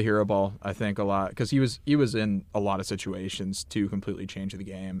trying to play hero ball, I think, a lot because he was in a lot of situations to completely change the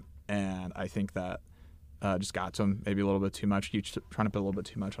game, and I think that just got to him maybe a little bit too much. He was trying to put a little bit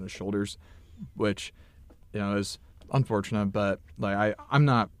too much on his shoulders, which is unfortunate. But like I'm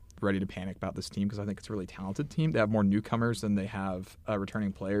not ready to panic about this team because I think it's a really talented team. They have more newcomers than they have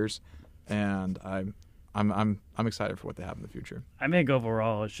returning players, and I'm excited for what they have in the future. I think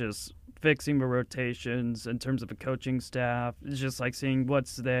overall it's just fixing the rotations in terms of a coaching staff. It's just like seeing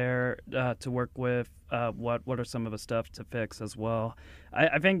what's there to work with, what are some of the stuff to fix as well.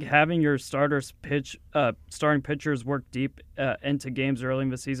 I think having your starting pitchers work deep into games early in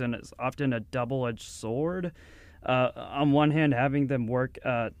the season is often a double-edged sword. On one hand, having them work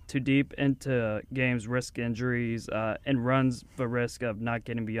too deep into games risk injuries and runs the risk of not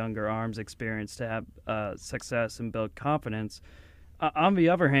getting the younger arms experience to have success and build confidence. On the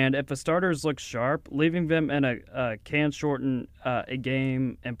other hand, if the starters look sharp, leaving them in a can shorten a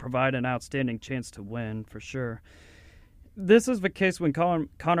game and provide an outstanding chance to win for sure. This is the case when Connor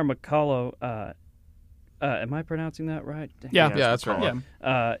McCullough, am I pronouncing that right? Yeah, that's right.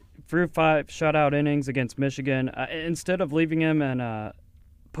 Yeah. Through 5 shutout innings against Michigan. Instead of leaving him and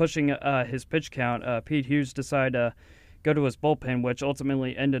pushing his pitch count, Pete Hughes decided to go to his bullpen, which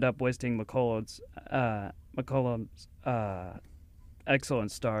ultimately ended up wasting McCullough's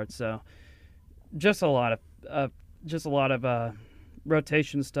excellent start. So just a lot of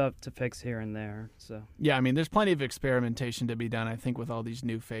rotation stuff to fix here and there. So yeah, I mean, there's plenty of experimentation to be done, I think, with all these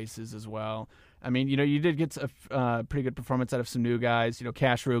new faces as well. I mean, you did get a pretty good performance out of some new guys.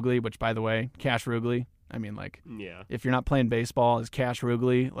 Cash Rugley, which, by the way, Cash Rugley, I mean, like, Yeah. if you're not playing baseball, is Cash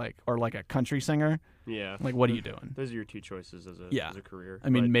Rugley, or like a country singer? Yeah. Like, what are you doing? Those are your two choices as a career. I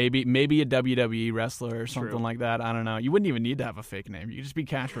mean, But maybe a WWE wrestler or something True. like that. I don't know. You wouldn't even need to have a fake name. You could just be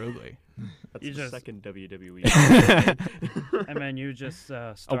Cash Rugley. that's You the just- second WWE. and then you just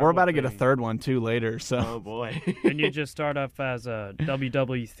start We're about to with get a third one, too, later. So Oh boy. and you just start off as a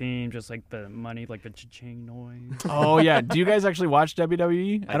WWE theme, just like the money, like the cha-ching noise. Oh, yeah. Do you guys actually watch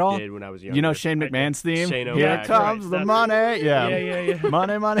WWE at I all? did when I was younger. You know Shane I did. McMahon's theme? Shane Here O'Mac, comes right, the that's money. it. Yeah. Yeah.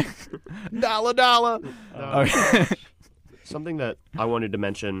 Money. Dollar. Okay. Something that I wanted to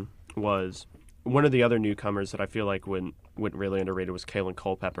mention was one of the other newcomers that I feel like went really underrated was Kalen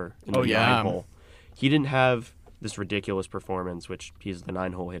Culpepper in the Oh, yeah. 9-hole. He didn't have this ridiculous performance, which he's the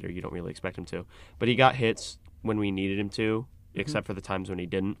 9-hole hitter. You don't really expect him to. But he got hits when we needed him to, except for the times when he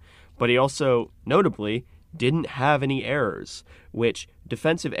didn't. But he also, notably, didn't have any errors, which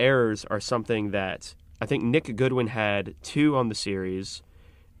defensive errors are something that I think Nick Goodwin had 2 on the series,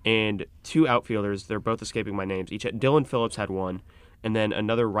 and 2 outfielders, they're both escaping my names. Dylan Phillips had 1, and then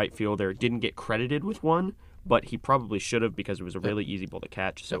another right fielder didn't get credited with 1, but he probably should have because it was a really easy ball to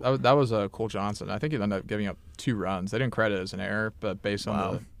catch. So That was Cole Johnson. I think he ended up giving up 2 runs. They didn't credit it as an error, but based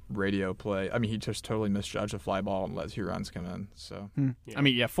on the radio play, I mean, he just totally misjudged a fly ball and let 2 runs come in. So Yeah. I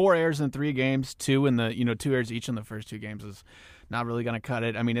mean, yeah, 4 errors in 3 games, 2 in the 2 errors each in the first 2 games is not really going to cut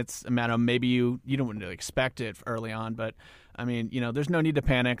it. I mean, it's a matter of maybe you don't really expect it early on, but I mean, there's no need to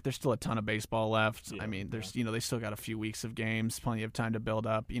panic. There's still a ton of baseball left. Yeah. I mean, there's they still got a few weeks of games, plenty of time to build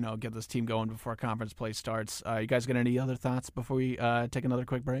up. Get this team going before conference play starts. You guys got any other thoughts before we take another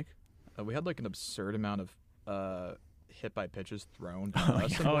quick break? we had like an absurd amount of hit by pitches thrown. To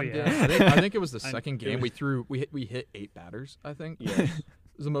us in Oh, one yeah. game. I think it was the I- second game we hit 8 batters. I think. Yeah.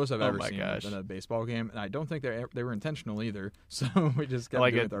 It was the most I've Oh ever my seen gosh. in a baseball game, and I don't think they were intentional either. So we just kept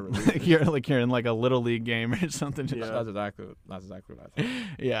Like doing it, it with our relievers. you're in like a little league game or something. Yeah. That's exactly what I thought.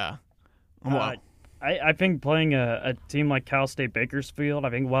 Yeah. Well, I think playing a team like Cal State Bakersfield, I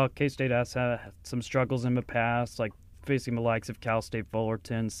think while K-State has had some struggles in the past, like facing the likes of Cal State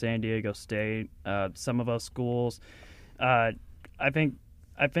Fullerton, San Diego State, some of those schools, I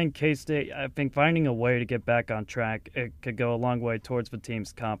think K-State, finding a way to get back on track, it could go a long way towards the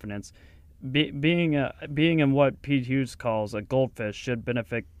team's confidence. Being in what Pete Hughes calls a goldfish should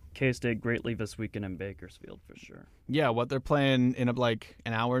benefit K-State greatly this weekend in Bakersfield for sure. yeah, what they're playing in like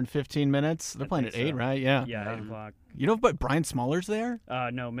an hour and 15 minutes. They're playing at think 8, so. right? Yeah. Yeah, 8 o'clock. But Brian Smoller's there?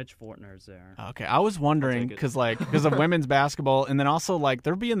 No, Mitch Fortner's there. Okay, I was wondering take it. because of women's basketball, and then also like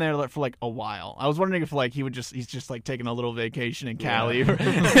they're being there for like a while. I was wondering if like he's just like taking a little vacation in Cali.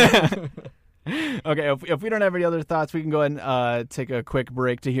 Okay, if we don't have any other thoughts, we can go ahead and take a quick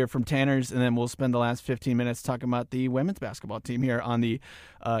break to hear from Tanner's, and then we'll spend the last 15 minutes talking about the women's basketball team here on the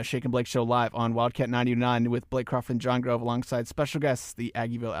Shake and Blake Show live on Wildcat 99 with Blake Crawford and John Grove alongside special guests, the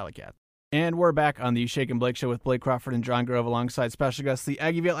Aggieville Alleycats. And we're back on the Shake and Blake Show with Blake Crawford and John Grove alongside special guests, the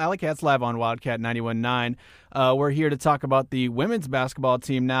Aggieville Alleycats, live on Wildcat 91.9. We're here to talk about the women's basketball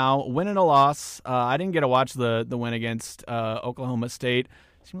team now. Win and a loss. I didn't get to watch the win against Oklahoma State.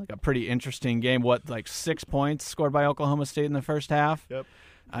 Seemed like a pretty interesting game. What, like 6 points scored by Oklahoma State in the first half? Yep.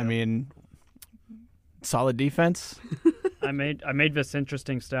 I mean, solid defense. I made this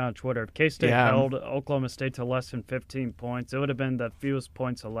interesting stat on Twitter. If K-State held Oklahoma State to less than 15 points, it would have been the fewest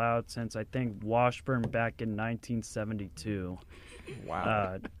points allowed since, I think, Washburn back in 1972.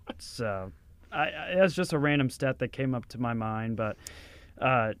 Wow. So it's just a random stat that came up to my mind, but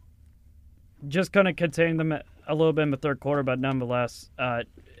just kind of contain them a little bit in the third quarter, but nonetheless,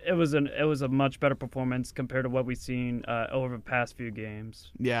 it was a much better performance compared to what we've seen over the past few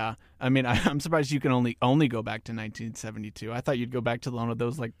games. Yeah, I mean, I'm surprised you can only go back to 1972. I thought you'd go back to one of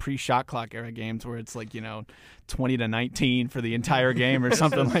those like pre-shot clock era games where it's like 20-19 for the entire game or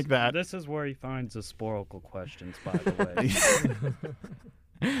something like that. This is where he finds the sporadical questions, by the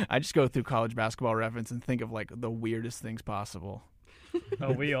way. I just go through College Basketball Reference and think of like the weirdest things possible.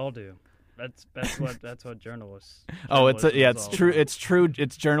 Oh, we all do. That's what journalists. Oh, it's true. It's true.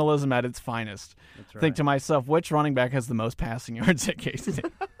 It's journalism at its finest. That's right. Think to myself, which running back has the most passing yards at K-State?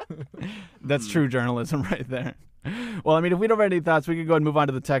 That's true journalism right there. Well, I mean, if we don't have any thoughts, we could go ahead and move on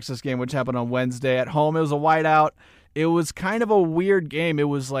to the Texas game, which happened on Wednesday at home. It was a whiteout. It was kind of a weird game. It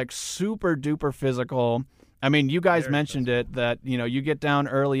was like super duper physical. I mean, you guys mentioned it that, you get down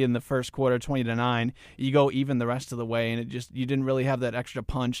early in the first quarter, 20-9, you go even the rest of the way, and you didn't really have that extra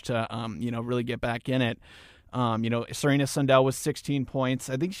punch to, really get back in it. Serena Sundell was 16 points.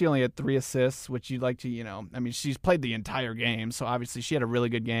 I think she only had 3 assists, which you'd like to, she's played the entire game, so obviously she had a really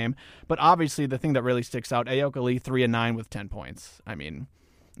good game. But obviously the thing that really sticks out, Ayoka Lee, 3-9 with 10 points. I mean,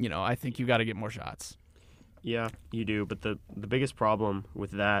 I think you got to get more shots. Yeah, you do. But the biggest problem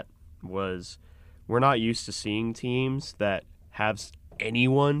with that was we're not used to seeing teams that have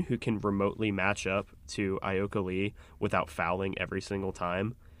anyone who can remotely match up to Ayoka Lee without fouling every single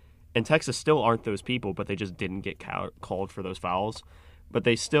time. And Texas still aren't those people, but they just didn't get called for those fouls. But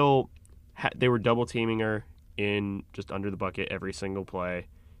they still they were double teaming her in just under the bucket every single play,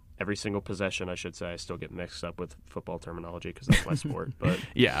 every single possession, I should say. I still get mixed up with football terminology because that's my sport. But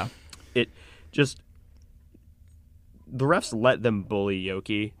yeah, it just... The refs let them bully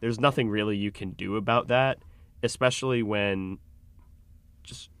Yoki. There's nothing really you can do about that, especially when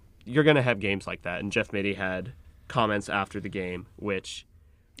just you're going to have games like that. And Jeff Mittie had comments after the game, which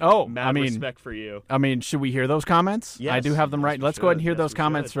respect for you. I mean, should we hear those comments? Yes, I do have them right. Let's go ahead and hear those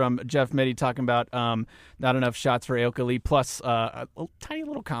comments should. from Jeff Mittie talking about not enough shots for Ayoka Lee, plus a tiny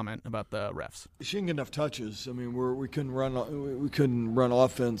little comment about the refs. She didn't get enough touches. I mean, we couldn't run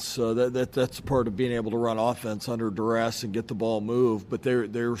offense. That's part of being able to run offense under duress and get the ball moved. But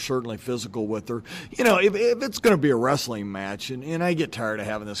they're certainly physical with her. If it's going to be a wrestling match, and I get tired of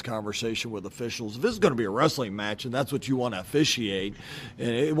having this conversation with officials. If it's going to be a wrestling match and that's what you want to officiate, and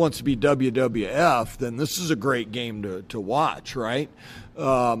it wants to be WWF, then this is a great game to watch, right?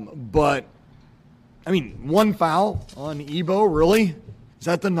 But I mean, 1 foul on Ebo, really? Is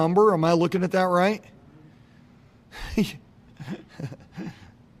that the number? Am I looking at that right?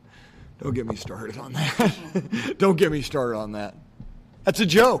 Don't get me started on that. Don't get me started on that. That's a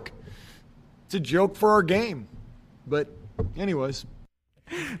joke. It's a joke for our game. But anyways.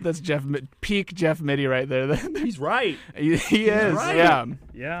 That's peak Jeff Mittie right there. He's right. He is, right.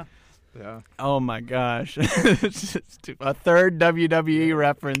 Yeah. Oh, my gosh. A third WWE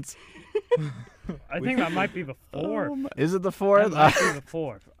reference. I think that might be the fourth. Is it the fourth? That might be the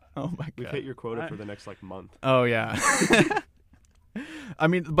fourth. Oh, my God. We've hit your quota for the next, month. Oh, yeah. I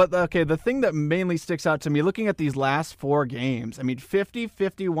mean, but, okay, the thing that mainly sticks out to me, looking at these last 4 games, 50,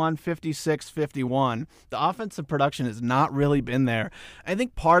 51, 56, 51, the offensive production has not really been there. I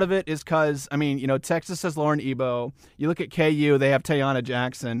think part of it is because, Texas has Lauren Ebo. You look at KU, they have Tayana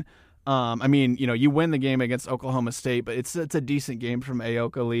Jackson. You win the game against Oklahoma State, but it's a decent game from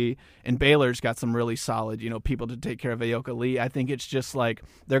Ayoka Lee, and Baylor's got some really solid, people to take care of Ayoka Lee. I think it's just like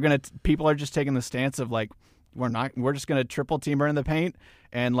people are just taking the stance of like, we're just gonna triple team her in the paint,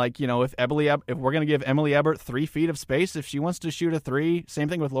 and if we're gonna give Emily Ebert 3 feet of space, if she wants to shoot a 3, same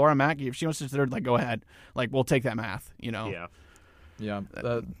thing with Laura Mackey. If she wants to shoot, go ahead, we'll take that math, Yeah,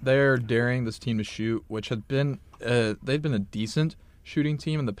 they're daring this team to shoot, which had been they'd been a decent shooting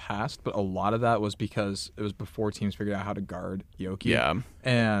team in the past, but a lot of that was because it was before teams figured out how to guard Yoki. Yeah.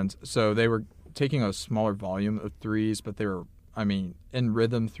 And so they were taking a smaller volume of threes, but they were, in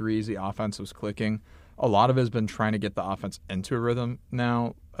rhythm threes, the offense was clicking. A lot of it has been trying to get the offense into a rhythm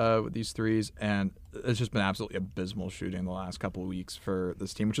now with these threes, and it's just been absolutely abysmal shooting the last couple of weeks for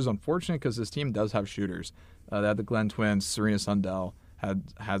this team, which is unfortunate because this team does have shooters. They had the Glenn twins, Serena Sundell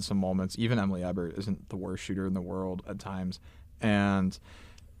had some moments. Even Emily Ebert isn't the worst shooter in the world at times, and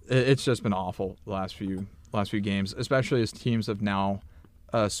it's just been awful the last few games, especially as teams have now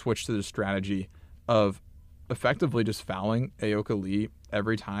switched to the strategy of effectively just fouling Aoka Lee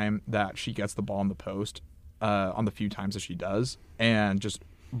every time that she gets the ball in the post, on the few times that she does, and just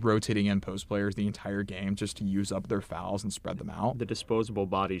rotating in post players the entire game just to use up their fouls and spread them out. The disposable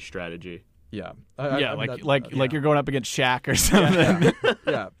body strategy. Yeah, like you're going up against Shaq or something.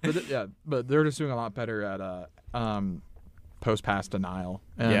 But they're just doing a lot better at post pass denial,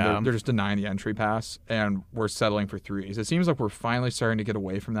 and they're just denying the entry pass, and we're settling for threes. It seems like we're finally starting to get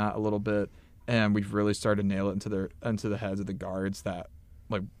away from that a little bit, and we've really started to nail it into the heads of the guards that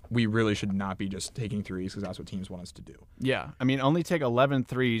we really should not be just taking threes because that's what teams want us to do. Yeah, only take 11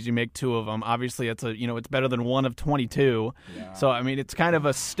 threes, you make 2 of them. Obviously, it's better than 1 of 22. Yeah. So it's kind of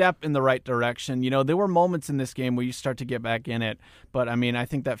a step in the right direction. There were moments in this game where you start to get back in it, but I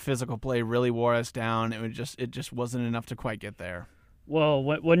think that physical play really wore us down. It just wasn't enough to quite get there. Well,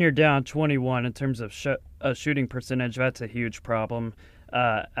 when you're down 21 in terms of shooting percentage, that's a huge problem.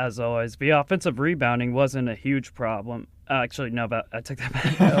 As always, the offensive rebounding wasn't a huge problem. Actually, no, but I took that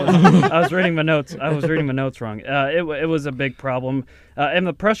back. I was reading my notes. I was reading my notes wrong. It was a big problem, and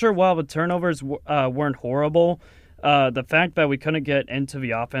the pressure, while the turnovers weren't horrible, the fact that we couldn't get into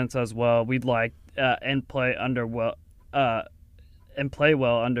the offense as well, we'd like and play well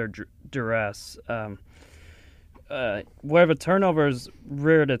under duress. Where the turnovers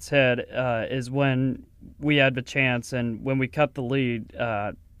reared its head is when we had the chance, and when we cut the lead,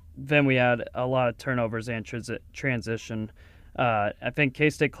 then we had a lot of turnovers and transition. I think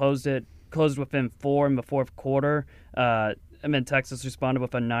K-State closed within 4 in the fourth quarter, and then Texas responded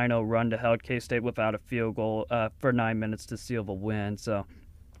with a 9-0 run to held K-State without a field goal for 9 minutes to seal the win. So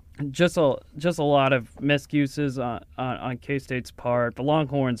just a lot of misuses on K-State's part. The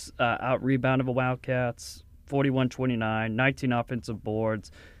Longhorns out-rebounded the Wildcats 41-29, 19 offensive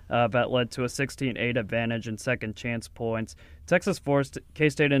boards. That led to a 16-8 advantage and second chance points. Texas forced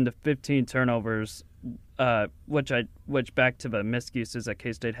K-State into 15 turnovers, which back to the misuses that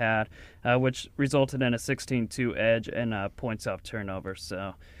K-State had, which resulted in a 16-2 edge and points off turnovers.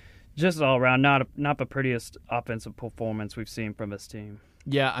 So just all around, not the prettiest offensive performance we've seen from this team.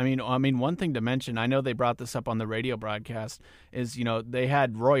 Yeah, one thing to mention, I know they brought this up on the radio broadcast, is, they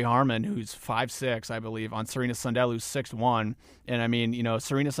had Roy Harmon, who's 5'6", I believe, on Serena Sundell, who's 6'1", and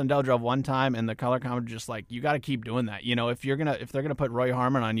Serena Sundell drove one time, and the color commentator just like, you got to keep doing that. If they're gonna put Roy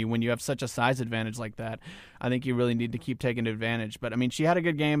Harmon on you when you have such a size advantage like that, I think you really need to keep taking advantage. But she had a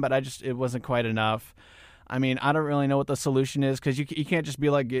good game, but it wasn't quite enough. I don't really know what the solution is, because you can't just be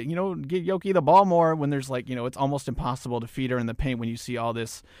like, get Yoki the ball more when there's it's almost impossible to feed her in the paint when you see all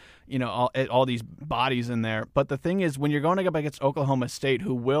this, all these bodies in there. But the thing is, when you're going up against Oklahoma State,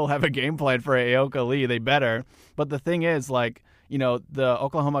 who will have a game plan for Aoka Lee, they better. But the thing is, the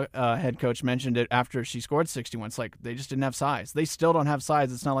Oklahoma head coach mentioned it after she scored 61. It's like they just didn't have size. They still don't have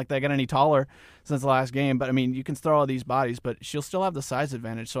size. It's not like they got any taller since the last game. But, you can throw all these bodies, but she'll still have the size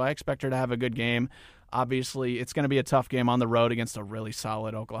advantage. So I expect her to have a good game. Obviously, it's going to be a tough game on the road against a really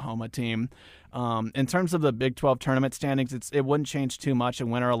solid Oklahoma team. In terms of the Big 12 tournament standings, it wouldn't change too much in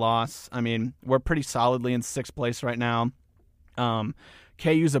win or loss. We're pretty solidly in 6th place right now.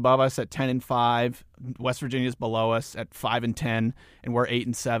 KU's above us at 10-5. West Virginia's below us at 5-10, and we're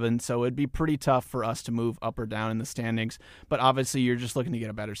 8-7. So it'd be pretty tough for us to move up or down in the standings. But obviously, you're just looking to get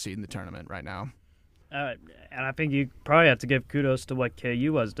a better seed in the tournament right now. And I think you probably have to give kudos to what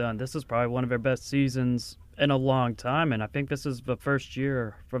KU has done. This is probably one of their best seasons in a long time, and I think this is the first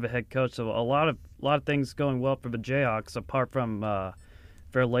year for the head coach. So a lot of things going well for the Jayhawks, apart from the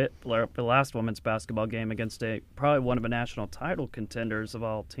last women's basketball game against probably one of the national title contenders of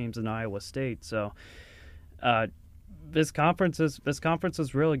all teams in Iowa State. So this conference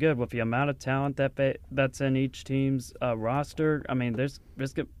is really good with the amount of talent that's in each team's roster. There's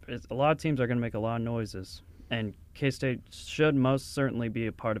a lot of teams are going to make a lot of noises, and K-State should most certainly be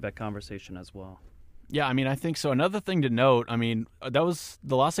a part of that conversation as well. Yeah, I think so. Another thing to note, that was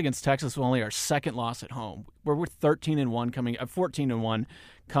the loss against Texas was only our second loss at home. We're 14-1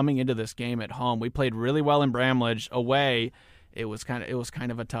 coming into this game at home. We played really well in Bramlage away, it was kind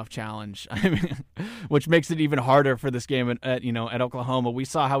of a tough challenge. I mean, which makes it even harder for this game at Oklahoma. We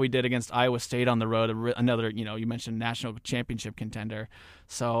saw how we did against Iowa State on the road, another, you mentioned national championship contender.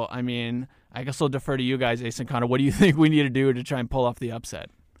 So, I mean, I guess I'll defer to you guys, Ace and Connor. What do you think we need to do to try and pull off the upset?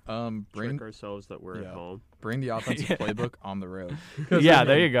 Trick ourselves that we're at home. Bring the offensive playbook on the road. Yeah,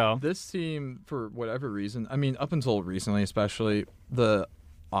 there you go. This team, for whatever reason, I mean, up until recently especially, the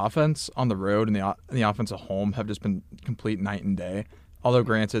offense on the road and the offense at home have just been complete night and day. Although,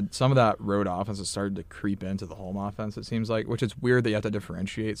 granted, some of that road offense has started to creep into the home offense, it seems like, which is weird that you have to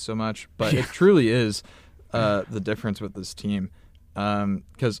differentiate so much. But it truly is the difference with this team.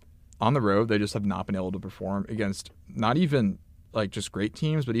 Because on the road, they just have not been able to perform against not even like just great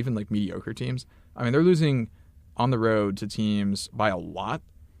teams, but even like mediocre teams. I mean, they're losing on the road to teams by a lot.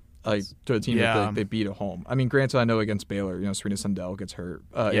 Like to a team that they beat at home. I mean, granted, I know against Baylor, Serena Sundell gets hurt.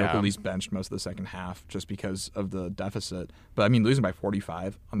 At least benched most of the second half just because of the deficit. But I mean, losing by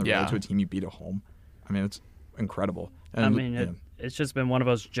 45 on the road to a team you beat at home, I mean, it's incredible. And, it's just been one of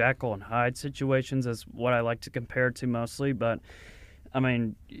those Jekyll and Hyde situations, is what I like to compare it to mostly. But I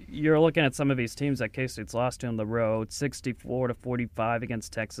mean, you're looking at some of these teams that K-State's lost to on the road, 64-45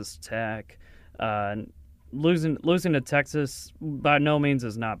 against Texas Tech. Losing to Texas by no means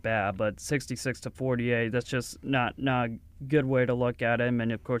is not bad, but 66-48, that's just not a good way to look at him.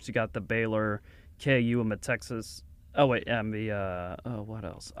 And of course, you got the Baylor, KU, and the Texas. Oh wait, and the what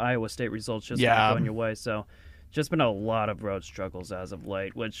else? Iowa State results just not going your way. So, just been a lot of road struggles as of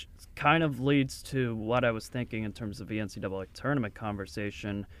late, which kind of leads to what I was thinking in terms of the NCAA tournament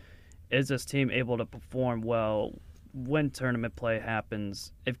conversation. Is this team able to perform well when tournament play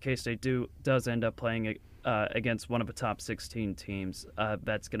happens? If K-State does end up playing against one of the top 16 teams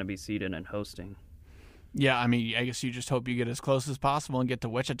that's going to be seeded and hosting. Yeah, I mean, I guess you just hope you get as close as possible and get to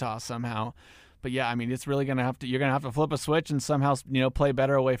Wichita somehow. But yeah, I mean, it's really you're going to have to flip a switch and somehow, play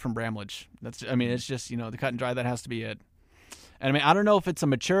better away from Bramlage. It's just, the cut and dry, that has to be it. And I mean, I don't know if it's a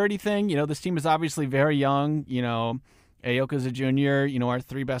maturity thing. This team is obviously very young. Ayoka's a junior. Our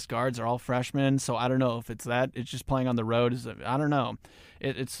three best guards are all freshmen. So I don't know if it's that. It's just playing on the road. I don't know.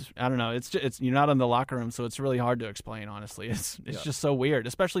 I don't know. It's you're not in the locker room, so it's really hard to explain. Honestly, it's just so weird,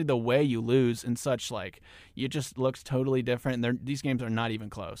 especially the way you lose in such it just looks totally different. And these games are not even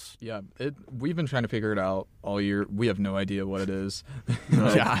close. Yeah, we've been trying to figure it out all year. We have no idea what it is.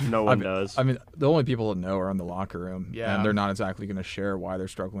 No one does. I mean, the only people that know are in the locker room, yeah, and they're not exactly going to share why they're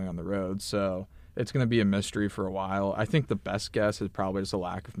struggling on the road. So it's going to be a mystery for a while. I think the best guess is probably just a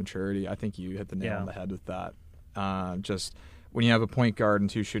lack of maturity. I think you hit the nail on the head with that. Just when you have a point guard and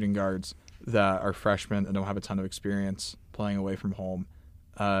two shooting guards that are freshmen and don't have a ton of experience playing away from home,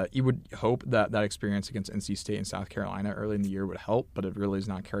 you would hope that experience against NC State and South Carolina early in the year would help, but it really is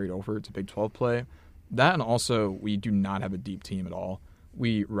not carried over to Big 12 play. That, and also we do not have a deep team at all.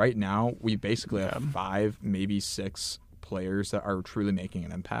 Right now we basically have 5, maybe 6 players that are truly making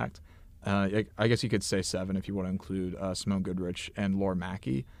an impact. I guess you could say 7 if you want to include Simone Goodrich and Laura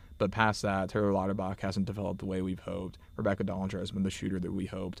Mackey. But past that, Taylor Lauterbach hasn't developed the way we've hoped. Rebecca Dollinger has been the shooter that we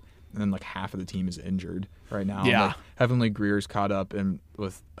hoped. And then half of the team is injured right now. Yeah. Heavenly Greer's caught up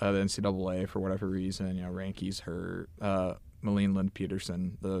with the NCAA for whatever reason. Ranky's hurt. Malene Lind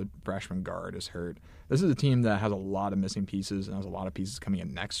Peterson, the freshman guard, is hurt. This is a team that has a lot of missing pieces and has a lot of pieces coming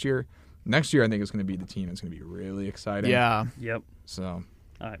in next year. Next year, I think, is going to be the team that's going to be really exciting. Yeah. Yep. So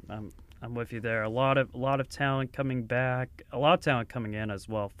I'm with you there. A lot of talent coming back. A lot of talent coming in as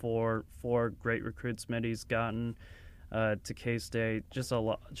well. Four great recruits Smitty's gotten to K-State. Just a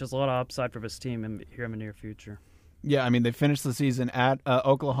lot of upside for this team here in the near future. Yeah, I mean, they finished the season at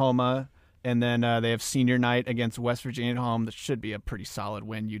Oklahoma, and then they have senior night against West Virginia at home. That should be a pretty solid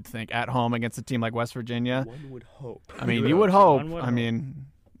win, you'd think, at home against a team like West Virginia. One would hope. I mean, you would hope. I mean,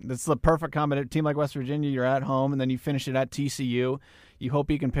 that's the perfect combination. Team like West Virginia, you're at home, and then you finish it at TCU. You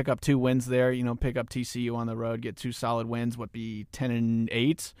hope you can pick up 2 wins there. Pick up TCU on the road, get 2 solid wins. Would be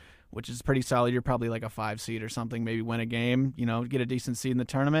 10-8, which is pretty solid. You're probably like a 5 seed or something. Maybe win a game. Get a decent seed in the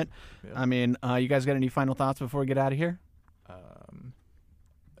tournament. Yeah. I mean, you guys got any final thoughts before we get out of here?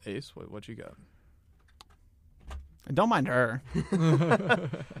 Ace, what you got? Don't mind her.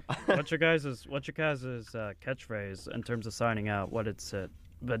 What's your guys' catchphrase in terms of signing out? What it's it?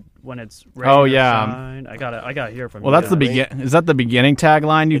 But when it's ready to sign, I gotta hear from you. Well, that's the begin. Is that the beginning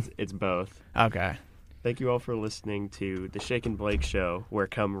tagline? It's both. Okay. Thank you all for listening to the Shake and Blake Show, where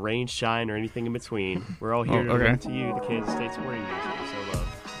come rain, shine, or anything in between, we're all here to bring to you the Kansas State sporting news that you so love.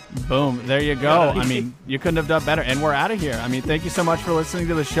 Boom. There you go. I mean, you couldn't have done better. And we're out of here. I mean, thank you so much for listening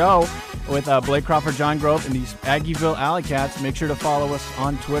to the show. with Blake Crawford, John Grove, and the Aggieville Alleycats. Make sure to follow us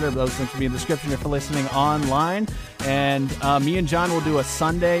on Twitter. Those links will be in the description if you're listening online. And me and John will do a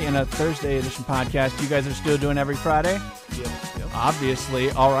Sunday and a Thursday edition podcast. You guys are still doing every Friday? Yep.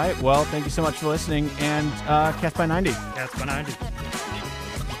 Obviously. All right. Well, thank you so much for listening. And Cats by 90. Cats by 90.